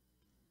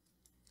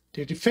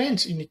 The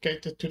defense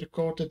indicated to the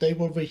court that they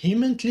will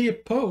vehemently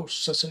oppose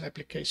such an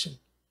application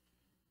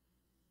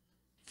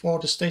for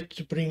the state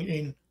to bring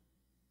in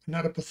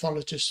another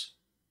pathologist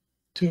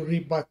to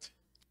rebut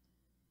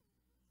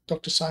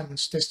Dr.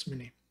 Simon's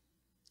testimony.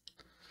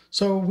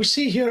 So we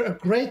see here a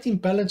great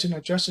imbalance in our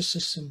justice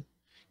system,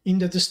 in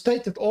that the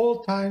state at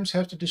all times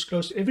have to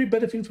disclose every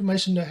bit of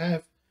information they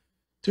have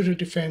to the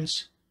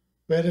defense,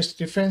 whereas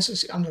the defense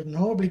is under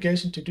no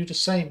obligation to do the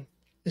same,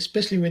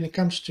 especially when it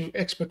comes to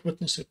expert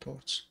witness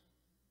reports.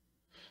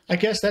 I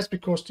guess that's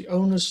because the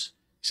onus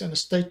is on the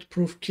state to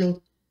prove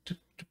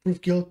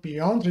guilt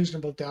beyond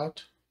reasonable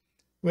doubt,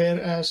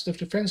 whereas the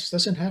defense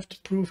doesn't have to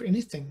prove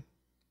anything.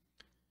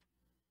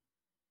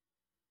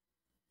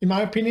 In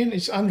my opinion,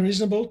 it's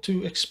unreasonable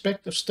to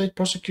expect of state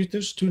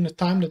prosecutors, during the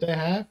time that they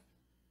have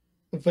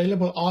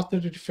available after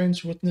the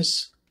defense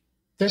witness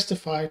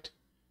testified,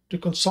 to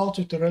consult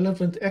with the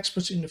relevant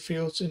experts in the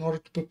fields in order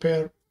to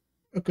prepare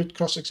a good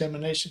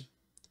cross-examination.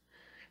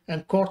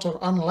 And courts are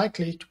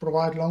unlikely to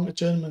provide long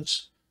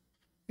adjournments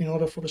in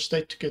order for the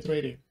state to get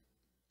ready.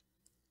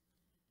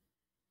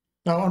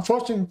 Now,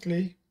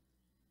 unfortunately,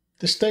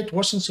 the state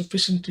wasn't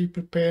sufficiently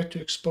prepared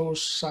to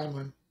expose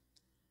Simon.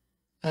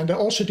 And they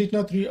also did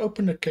not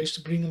reopen the case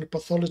to bring in a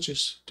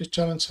pathologist to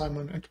challenge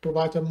Simon and to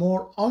provide a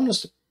more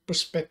honest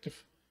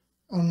perspective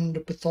on the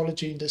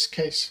pathology in this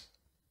case.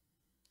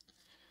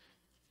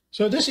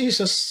 So this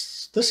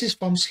is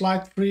from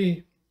slide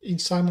 3 in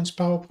Simon's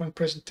PowerPoint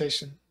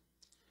presentation.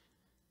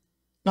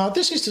 Now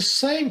this is the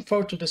same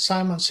photo that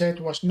Simon said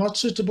was not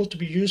suitable to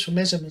be used for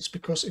measurements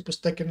because it was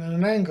taken at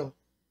an angle.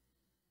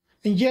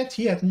 And yet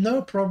he had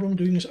no problem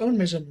doing his own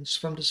measurements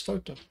from this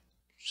photo.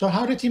 So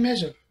how did he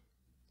measure?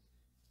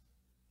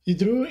 He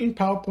drew in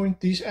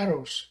PowerPoint these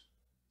arrows.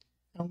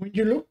 And when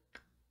you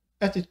look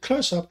at it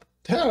close up,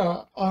 they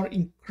are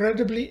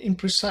incredibly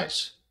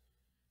imprecise.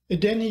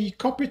 And then he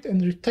copied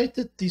and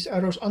rotated these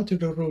arrows onto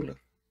the ruler.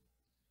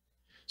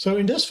 So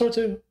in this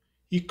photo,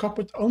 he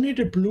copied only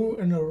the blue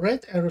and the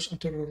red arrows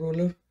onto the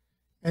ruler,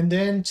 and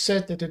then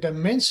said that the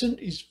dimension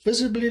is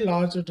visibly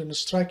larger than the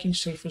striking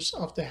surface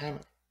of the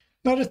hammer.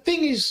 Now the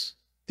thing is,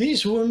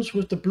 these wounds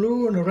with the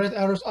blue and the red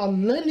arrows are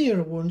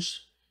linear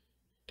wounds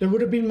that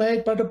would have been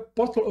made by the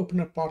bottle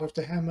opener part of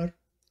the hammer,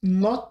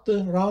 not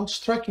the round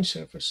striking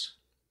surface.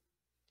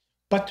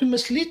 But to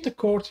mislead the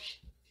court,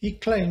 he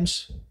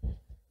claims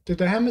that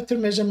the diameter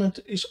measurement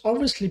is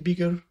obviously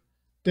bigger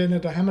than the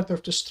diameter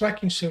of the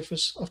striking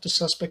surface of the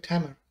suspect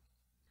hammer.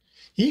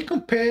 He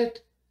compared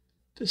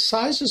the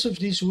sizes of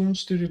these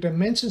wounds to the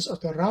dimensions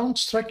of the round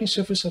striking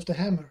surface of the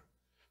hammer,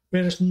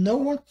 whereas no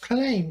one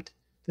claimed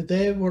that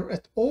they were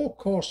at all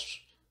caused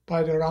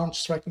by the round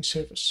striking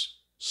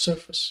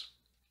surface.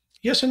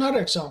 Here's another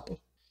example.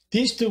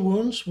 These two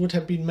wounds would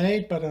have been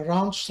made by the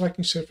round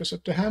striking surface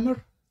of the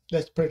hammer.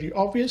 That's pretty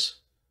obvious.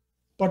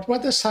 But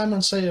what does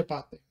Simon say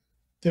about them?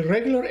 The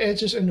regular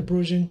edges and the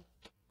bruising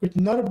could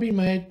not have been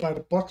made by the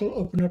bottle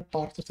opener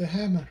part of the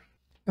hammer.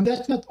 And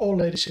that's not all,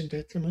 ladies and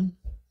gentlemen.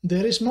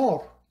 There is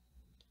more.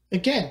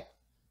 Again,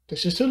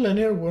 this is a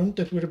linear wound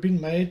that would have been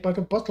made by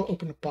the bottle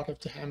opener part of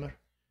the hammer.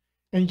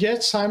 And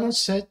yet Simon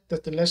said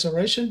that the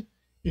laceration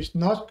is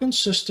not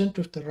consistent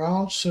with the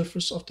round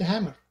surface of the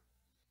hammer.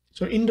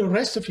 So in the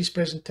rest of his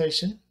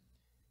presentation,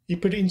 he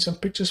put in some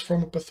pictures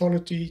from a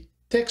pathology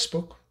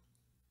textbook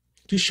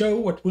to show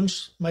what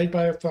wounds made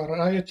by a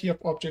variety of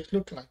objects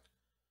look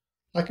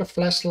like a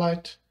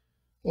flashlight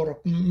or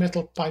a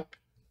metal pipe.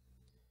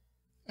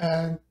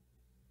 And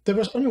there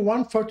was only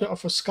one photo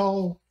of a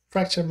skull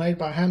fracture made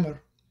by a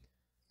hammer,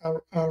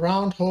 a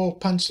round hole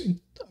punched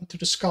into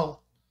the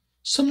skull,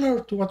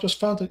 similar to what was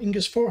found on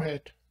Inge's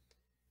forehead.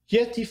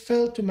 Yet he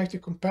failed to make the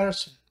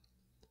comparison.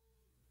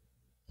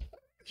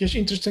 Just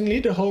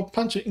interestingly, the hole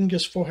punched in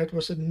Inge's forehead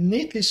was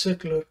neatly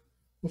circular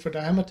with a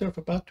diameter of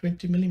about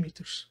 20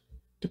 millimeters.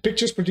 The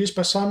pictures produced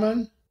by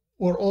Simon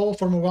were all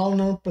from a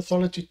well-known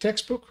pathology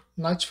textbook,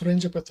 Knight's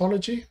Forensic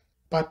Pathology,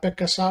 by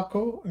Pekka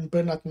Saukko and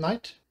Bernard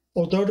Knight.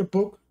 Although the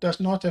book does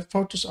not have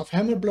photos of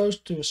hammer blows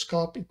to a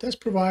scalp, it does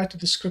provide a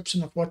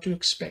description of what to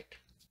expect.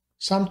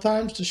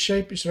 Sometimes the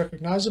shape is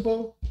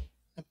recognizable,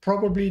 and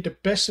probably the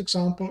best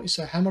example is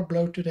a hammer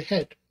blow to the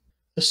head.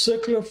 A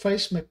circular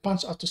face may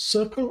punch out a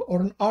circle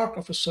or an arc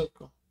of a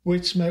circle,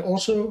 which may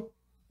also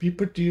be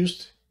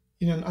produced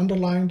in an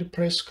underlying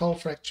depressed skull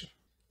fracture.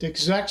 The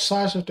exact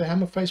size of the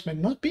hammer face may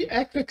not be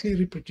accurately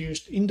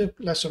reproduced in the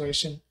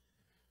laceration,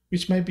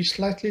 which may be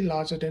slightly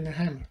larger than a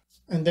hammer.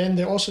 And then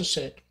they also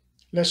said,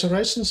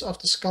 lacerations of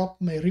the scalp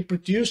may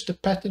reproduce the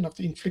pattern of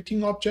the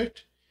inflicting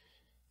object,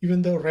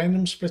 even though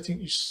random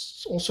splitting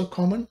is also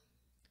common.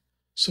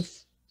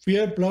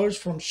 Severe blows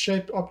from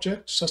shaped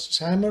objects, such as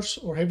hammers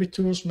or heavy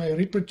tools, may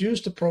reproduce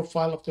the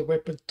profile of the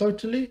weapon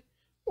totally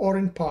or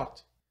in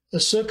part. A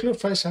circular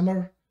face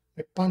hammer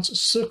may punch a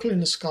circle in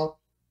the scalp,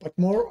 but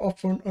more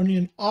often only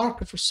an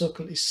arc of a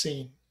circle is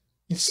seen.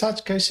 In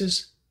such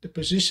cases, the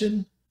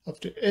position of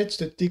the edge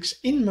that digs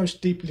in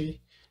most deeply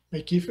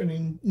may give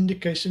an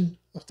indication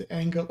of the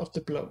angle of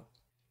the blow.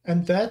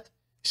 And that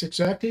is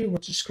exactly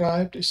what's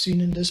described as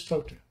seen in this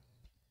photo.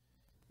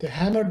 The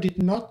hammer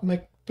did not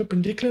make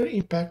perpendicular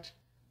impact,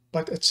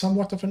 but at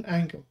somewhat of an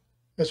angle,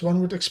 as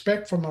one would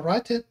expect from a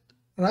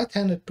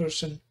right-handed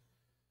person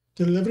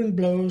delivering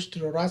blows to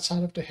the right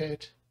side of the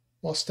head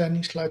while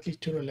standing slightly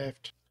to the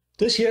left.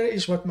 This here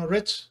is what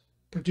Moritz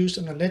produced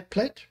on a lead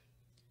plate,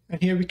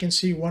 and here we can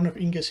see one of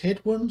Inge's head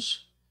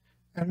wounds,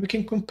 and we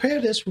can compare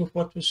this with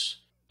what was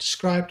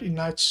described in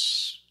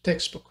Knight's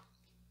textbook.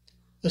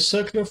 A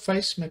circular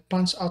face may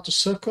punch out a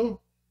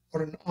circle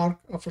or an arc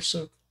of a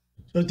circle.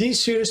 So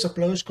these series of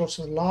blows caused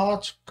a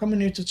large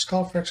comminuted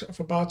skull fracture of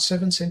about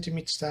 7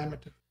 centimeters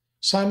diameter.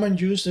 Simon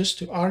used this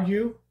to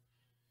argue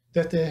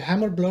that the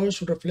hammer blows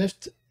would have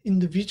left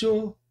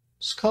individual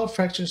skull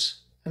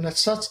fractures, and that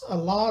such a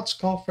large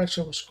skull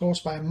fracture was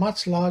caused by a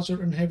much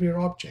larger and heavier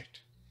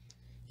object.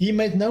 He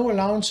made no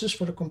allowances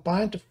for the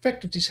combined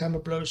effect of these hammer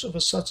blows over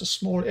such a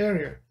small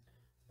area.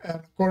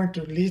 And according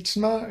to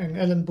Lietzma and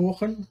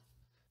Ellenbogen,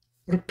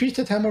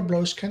 repeated hammer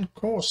blows can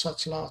cause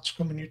such large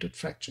comminuted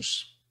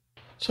fractures.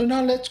 So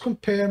now let's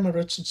compare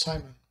Maritz and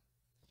Simon.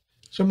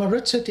 So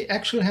Maritz had the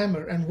actual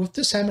hammer, and with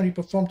this hammer he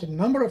performed a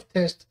number of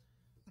tests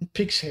on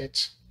pig's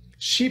heads,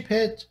 sheep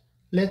head,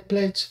 lead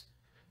plates,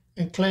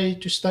 and clay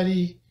to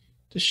study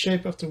the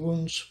shape of the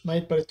wounds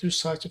made by the two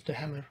sides of the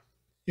hammer.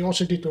 He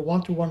also did the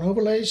one-to-one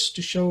overlays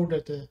to show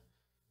that the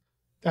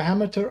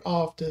diameter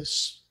of the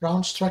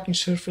round striking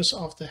surface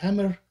of the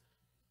hammer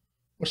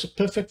was a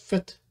perfect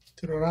fit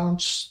to the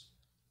round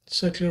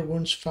circular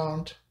wounds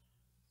found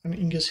on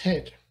Inge's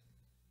head.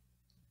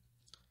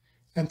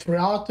 And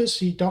throughout this,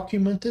 he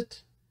documented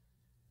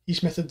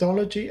his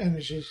methodology and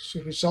his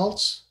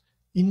results.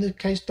 In the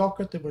case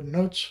docket, there were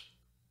notes,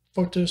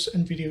 photos,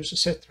 and videos,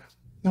 etc.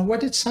 Now,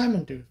 what did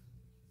Simon do?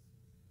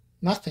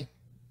 Nothing.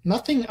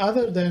 Nothing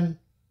other than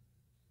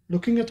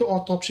looking at the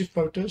autopsy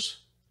photos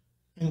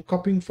and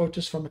copying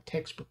photos from a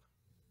textbook.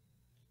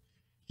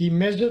 He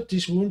measured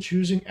these wounds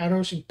using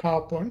arrows in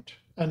PowerPoint,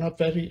 and not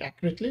very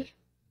accurately.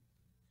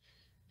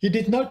 He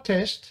did no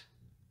test.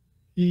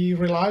 He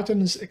relied on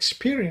his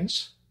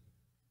experience.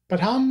 But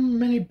how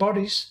many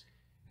bodies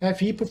have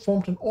he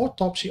performed an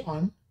autopsy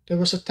on that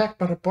was attacked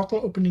by the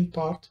bottle opening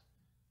part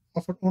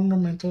of an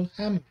ornamental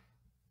hammer?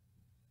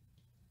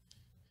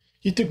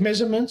 He took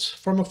measurements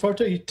from a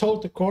photo he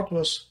told the court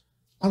was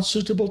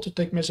unsuitable to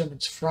take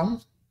measurements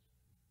from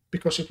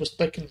because it was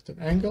taken at an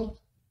angle.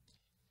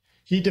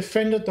 He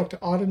defended Dr.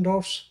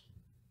 Ardendorf's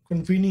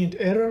convenient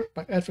error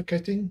by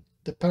advocating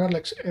the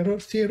parallax error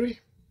theory,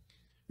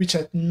 which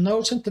had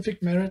no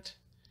scientific merit,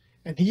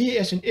 and he,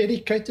 as an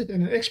educated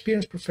and an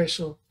experienced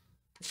professional,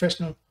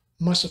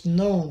 must have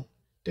known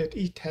that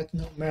it had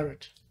no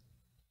merit.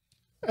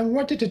 And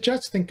what did the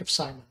judge think of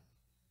Simon?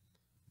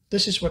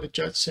 This is what the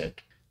judge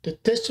said. The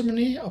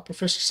testimony of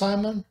Professor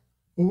Simon,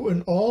 who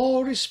in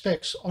all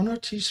respects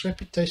honored his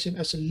reputation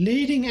as a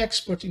leading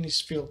expert in his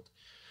field,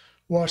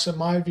 was, in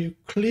my view,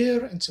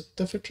 clear and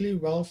scientifically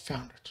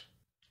well-founded.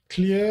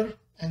 Clear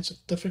and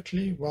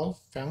scientifically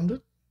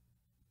well-founded?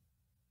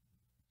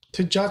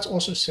 The judge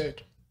also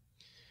said,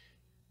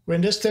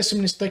 when this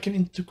testimony is taken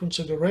into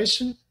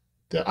consideration,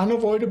 the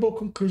unavoidable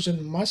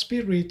conclusion must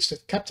be reached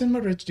that Captain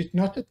Maritz did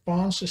not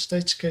advance the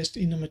state's case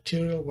in a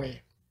material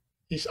way.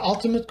 His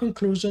ultimate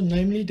conclusion,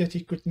 namely that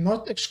he could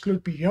not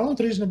exclude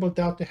beyond reasonable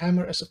doubt the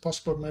hammer as a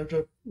possible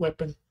murder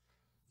weapon,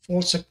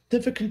 falls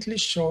significantly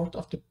short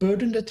of the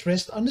burden that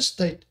rests on the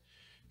state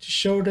to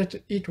show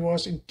that it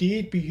was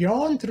indeed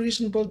beyond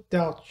reasonable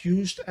doubt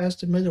used as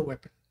the murder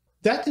weapon.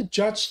 That the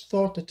judge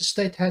thought that the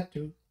state had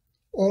to,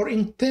 or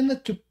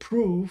intended to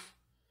prove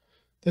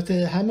that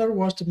the hammer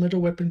was the murder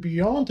weapon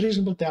beyond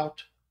reasonable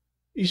doubt,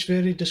 is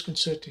very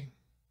disconcerting.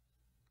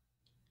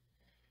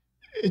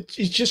 It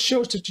just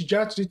shows that the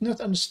judge did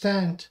not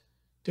understand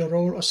the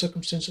role of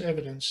circumstantial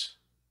evidence.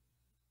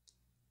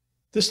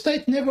 The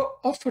state never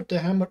offered the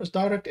hammer as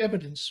direct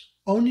evidence,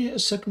 only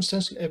as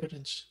circumstantial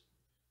evidence.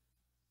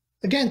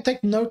 Again,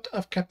 take note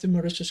of Captain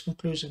Maritz's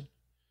conclusion,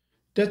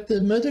 that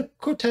the murder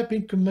could have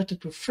been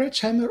committed with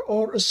Fred's hammer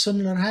or a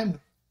similar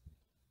hammer.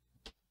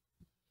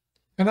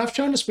 And I've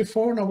shown this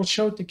before and I will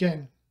show it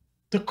again.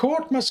 The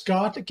court must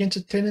guard against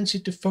a tendency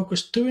to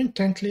focus too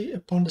intently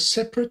upon the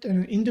separate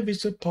and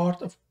individual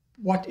part of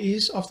what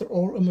is, after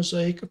all, a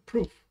mosaic of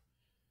proof.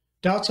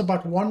 Doubts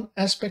about one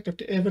aspect of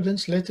the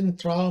evidence later in the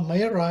trial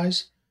may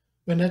arise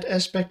when that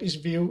aspect is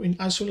viewed in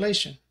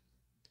isolation.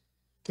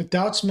 The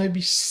doubts may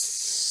be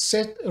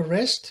set at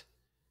rest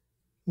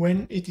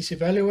when it is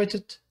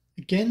evaluated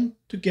again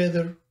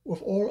together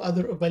with all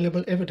other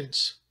available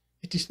evidence.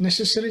 It is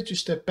necessary to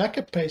step back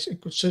a pace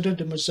and consider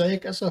the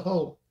mosaic as a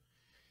whole.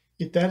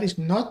 If that is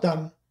not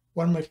done,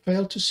 one may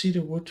fail to see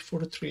the wood for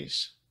the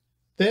trees.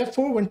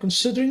 Therefore, when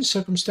considering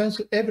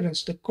circumstantial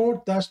evidence, the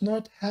court does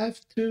not have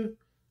to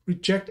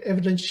reject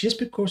evidence just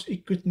because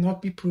it could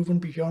not be proven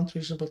beyond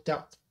reasonable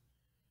doubt.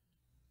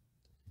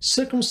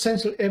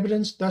 Circumstantial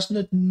evidence does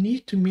not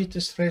need to meet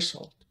this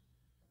threshold.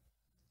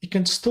 It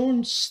can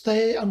still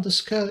stay on the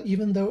scale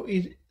even though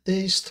there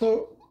is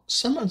still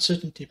some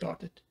uncertainty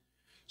about it,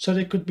 so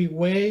they could be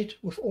weighed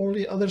with all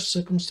the other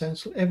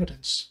circumstantial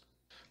evidence.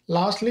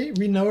 Lastly,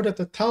 we know that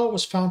the towel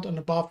was found on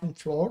the bathroom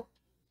floor,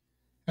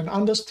 and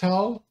on this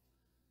towel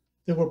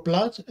there were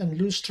blood and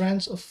loose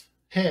strands of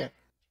hair.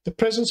 The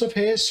presence of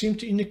hair seemed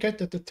to indicate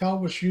that the towel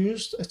was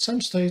used at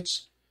some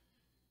stage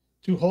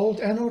to hold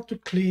and or to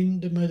clean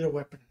the murder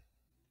weapon.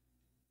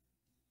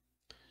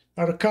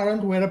 Now, the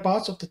current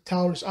whereabouts of the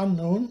towel is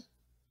unknown.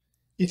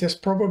 It has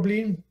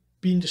probably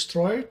been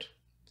destroyed.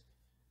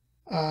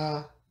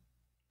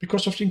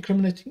 because of the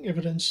incriminating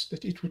evidence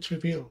that it would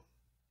reveal.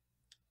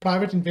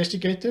 Private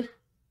investigator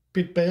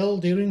Pitt Bale,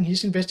 during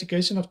his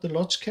investigation of the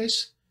Lotz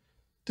case,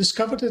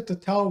 discovered that the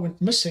towel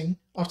went missing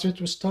after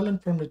it was stolen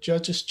from the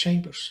judge's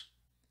chambers.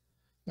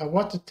 Now,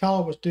 what the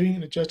towel was doing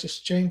in the judge's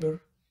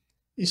chamber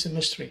is a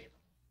mystery.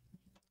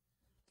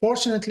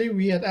 Fortunately,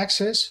 we had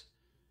access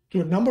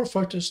to a number of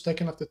photos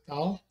taken of the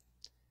towel,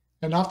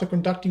 and after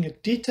conducting a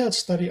detailed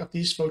study of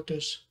these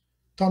photos,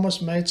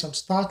 Thomas made some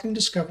startling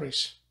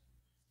discoveries: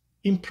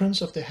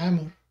 imprints of the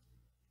hammer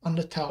on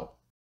the towel.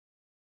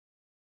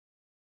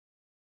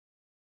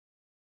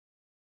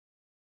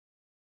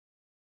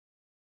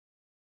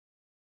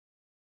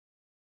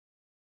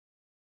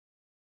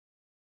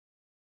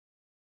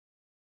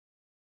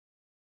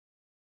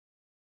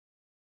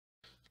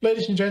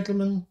 Ladies and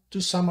gentlemen,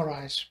 to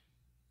summarize,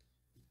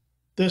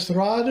 this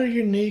rather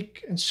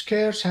unique and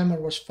scarce hammer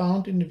was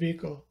found in the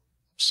vehicle of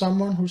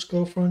someone whose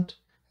girlfriend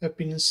had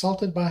been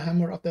insulted by a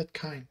hammer of that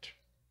kind.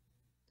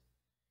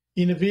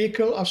 In a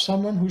vehicle of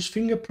someone whose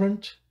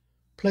fingerprint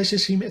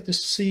places him at the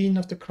scene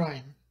of the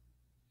crime.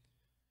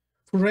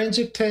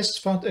 Forensic tests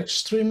found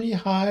extremely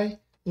high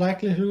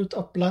likelihood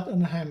of blood on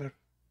the hammer.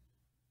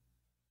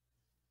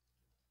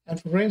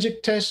 And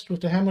forensic tests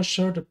with the hammer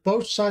showed that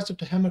both sides of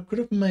the hammer could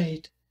have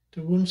made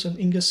the wounds on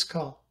Inge's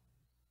skull,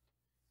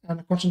 and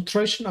a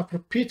concentration of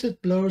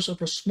repeated blows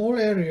over a small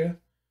area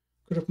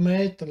could have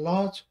made the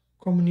large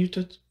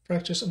comminuted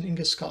fractures on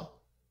Inge's skull.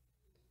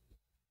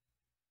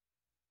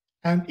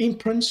 And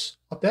imprints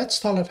of that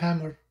style of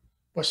hammer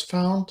was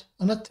found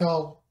on a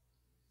towel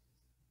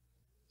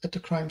at the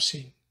crime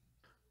scene.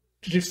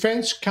 The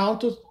defense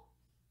countered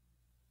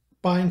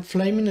by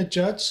inflaming the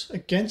judge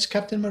against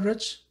Captain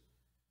Moritz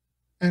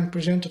and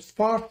presented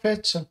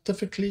far-fetched,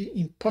 scientifically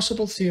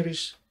impossible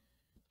theories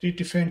to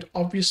defend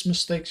obvious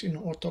mistakes in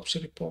an autopsy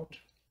report.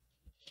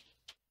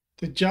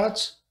 The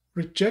judge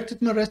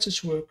rejected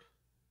Moritz's work,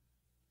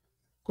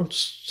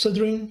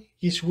 considering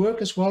his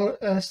work as well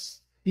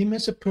as him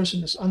as a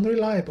person as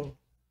unreliable,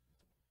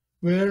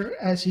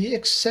 whereas he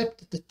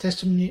accepted the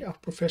testimony of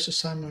Professor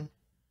Simon,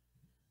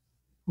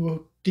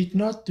 who did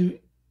not do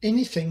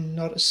anything,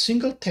 not a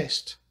single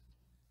test,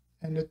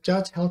 and the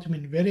judge held him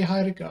in very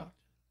high regard.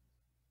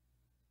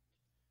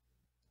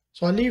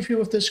 So I leave you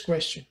with this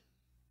question.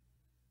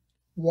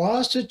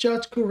 Was the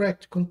judge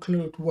correct to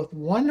conclude with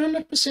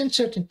 100%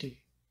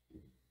 certainty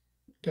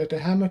that the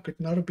hammer could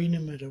not have been a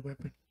murder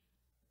weapon?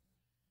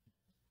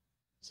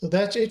 So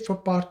that's it for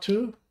part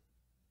 2,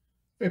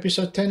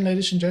 episode 10,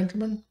 ladies and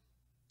gentlemen.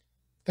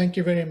 Thank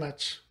you very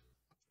much.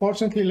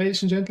 Fortunately,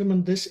 ladies and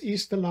gentlemen, this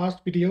is the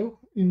last video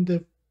in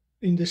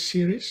this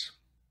series.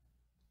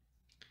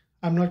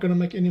 I'm not going to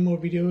make any more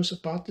videos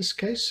about this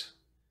case.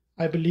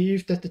 I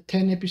believe that the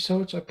 10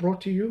 episodes I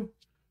brought to you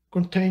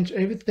contains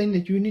everything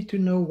that you need to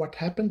know what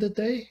happened that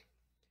day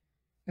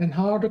and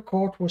how the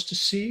court was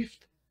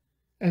deceived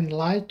and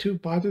lied to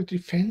by the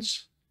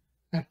defense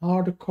and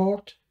how the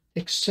court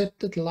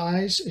accepted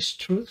lies as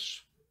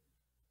truths.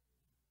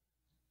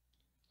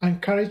 I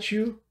encourage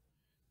you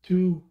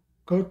to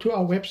go to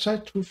our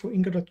website,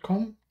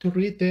 truthforinge.com, to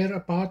read there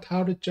about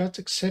how the judge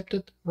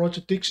accepted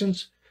Roger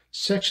Dixon's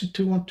Section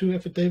 212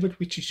 affidavit,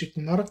 which he should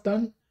not have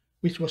done,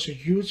 which was a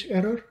huge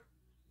error.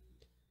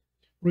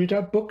 Read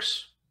our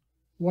books,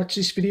 watch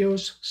these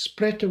videos,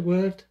 spread the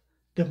word.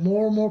 The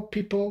more and more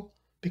people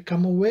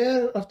become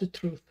aware of the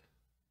truth,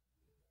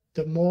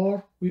 the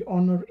more we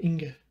honor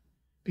Inge,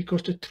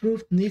 because the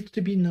truth needs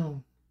to be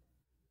known.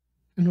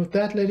 And with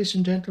that, ladies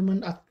and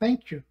gentlemen, I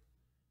thank you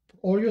for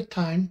all your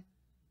time,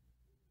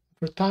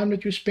 for the time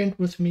that you spent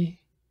with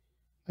me.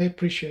 I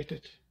appreciate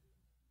it.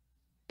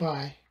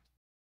 Bye.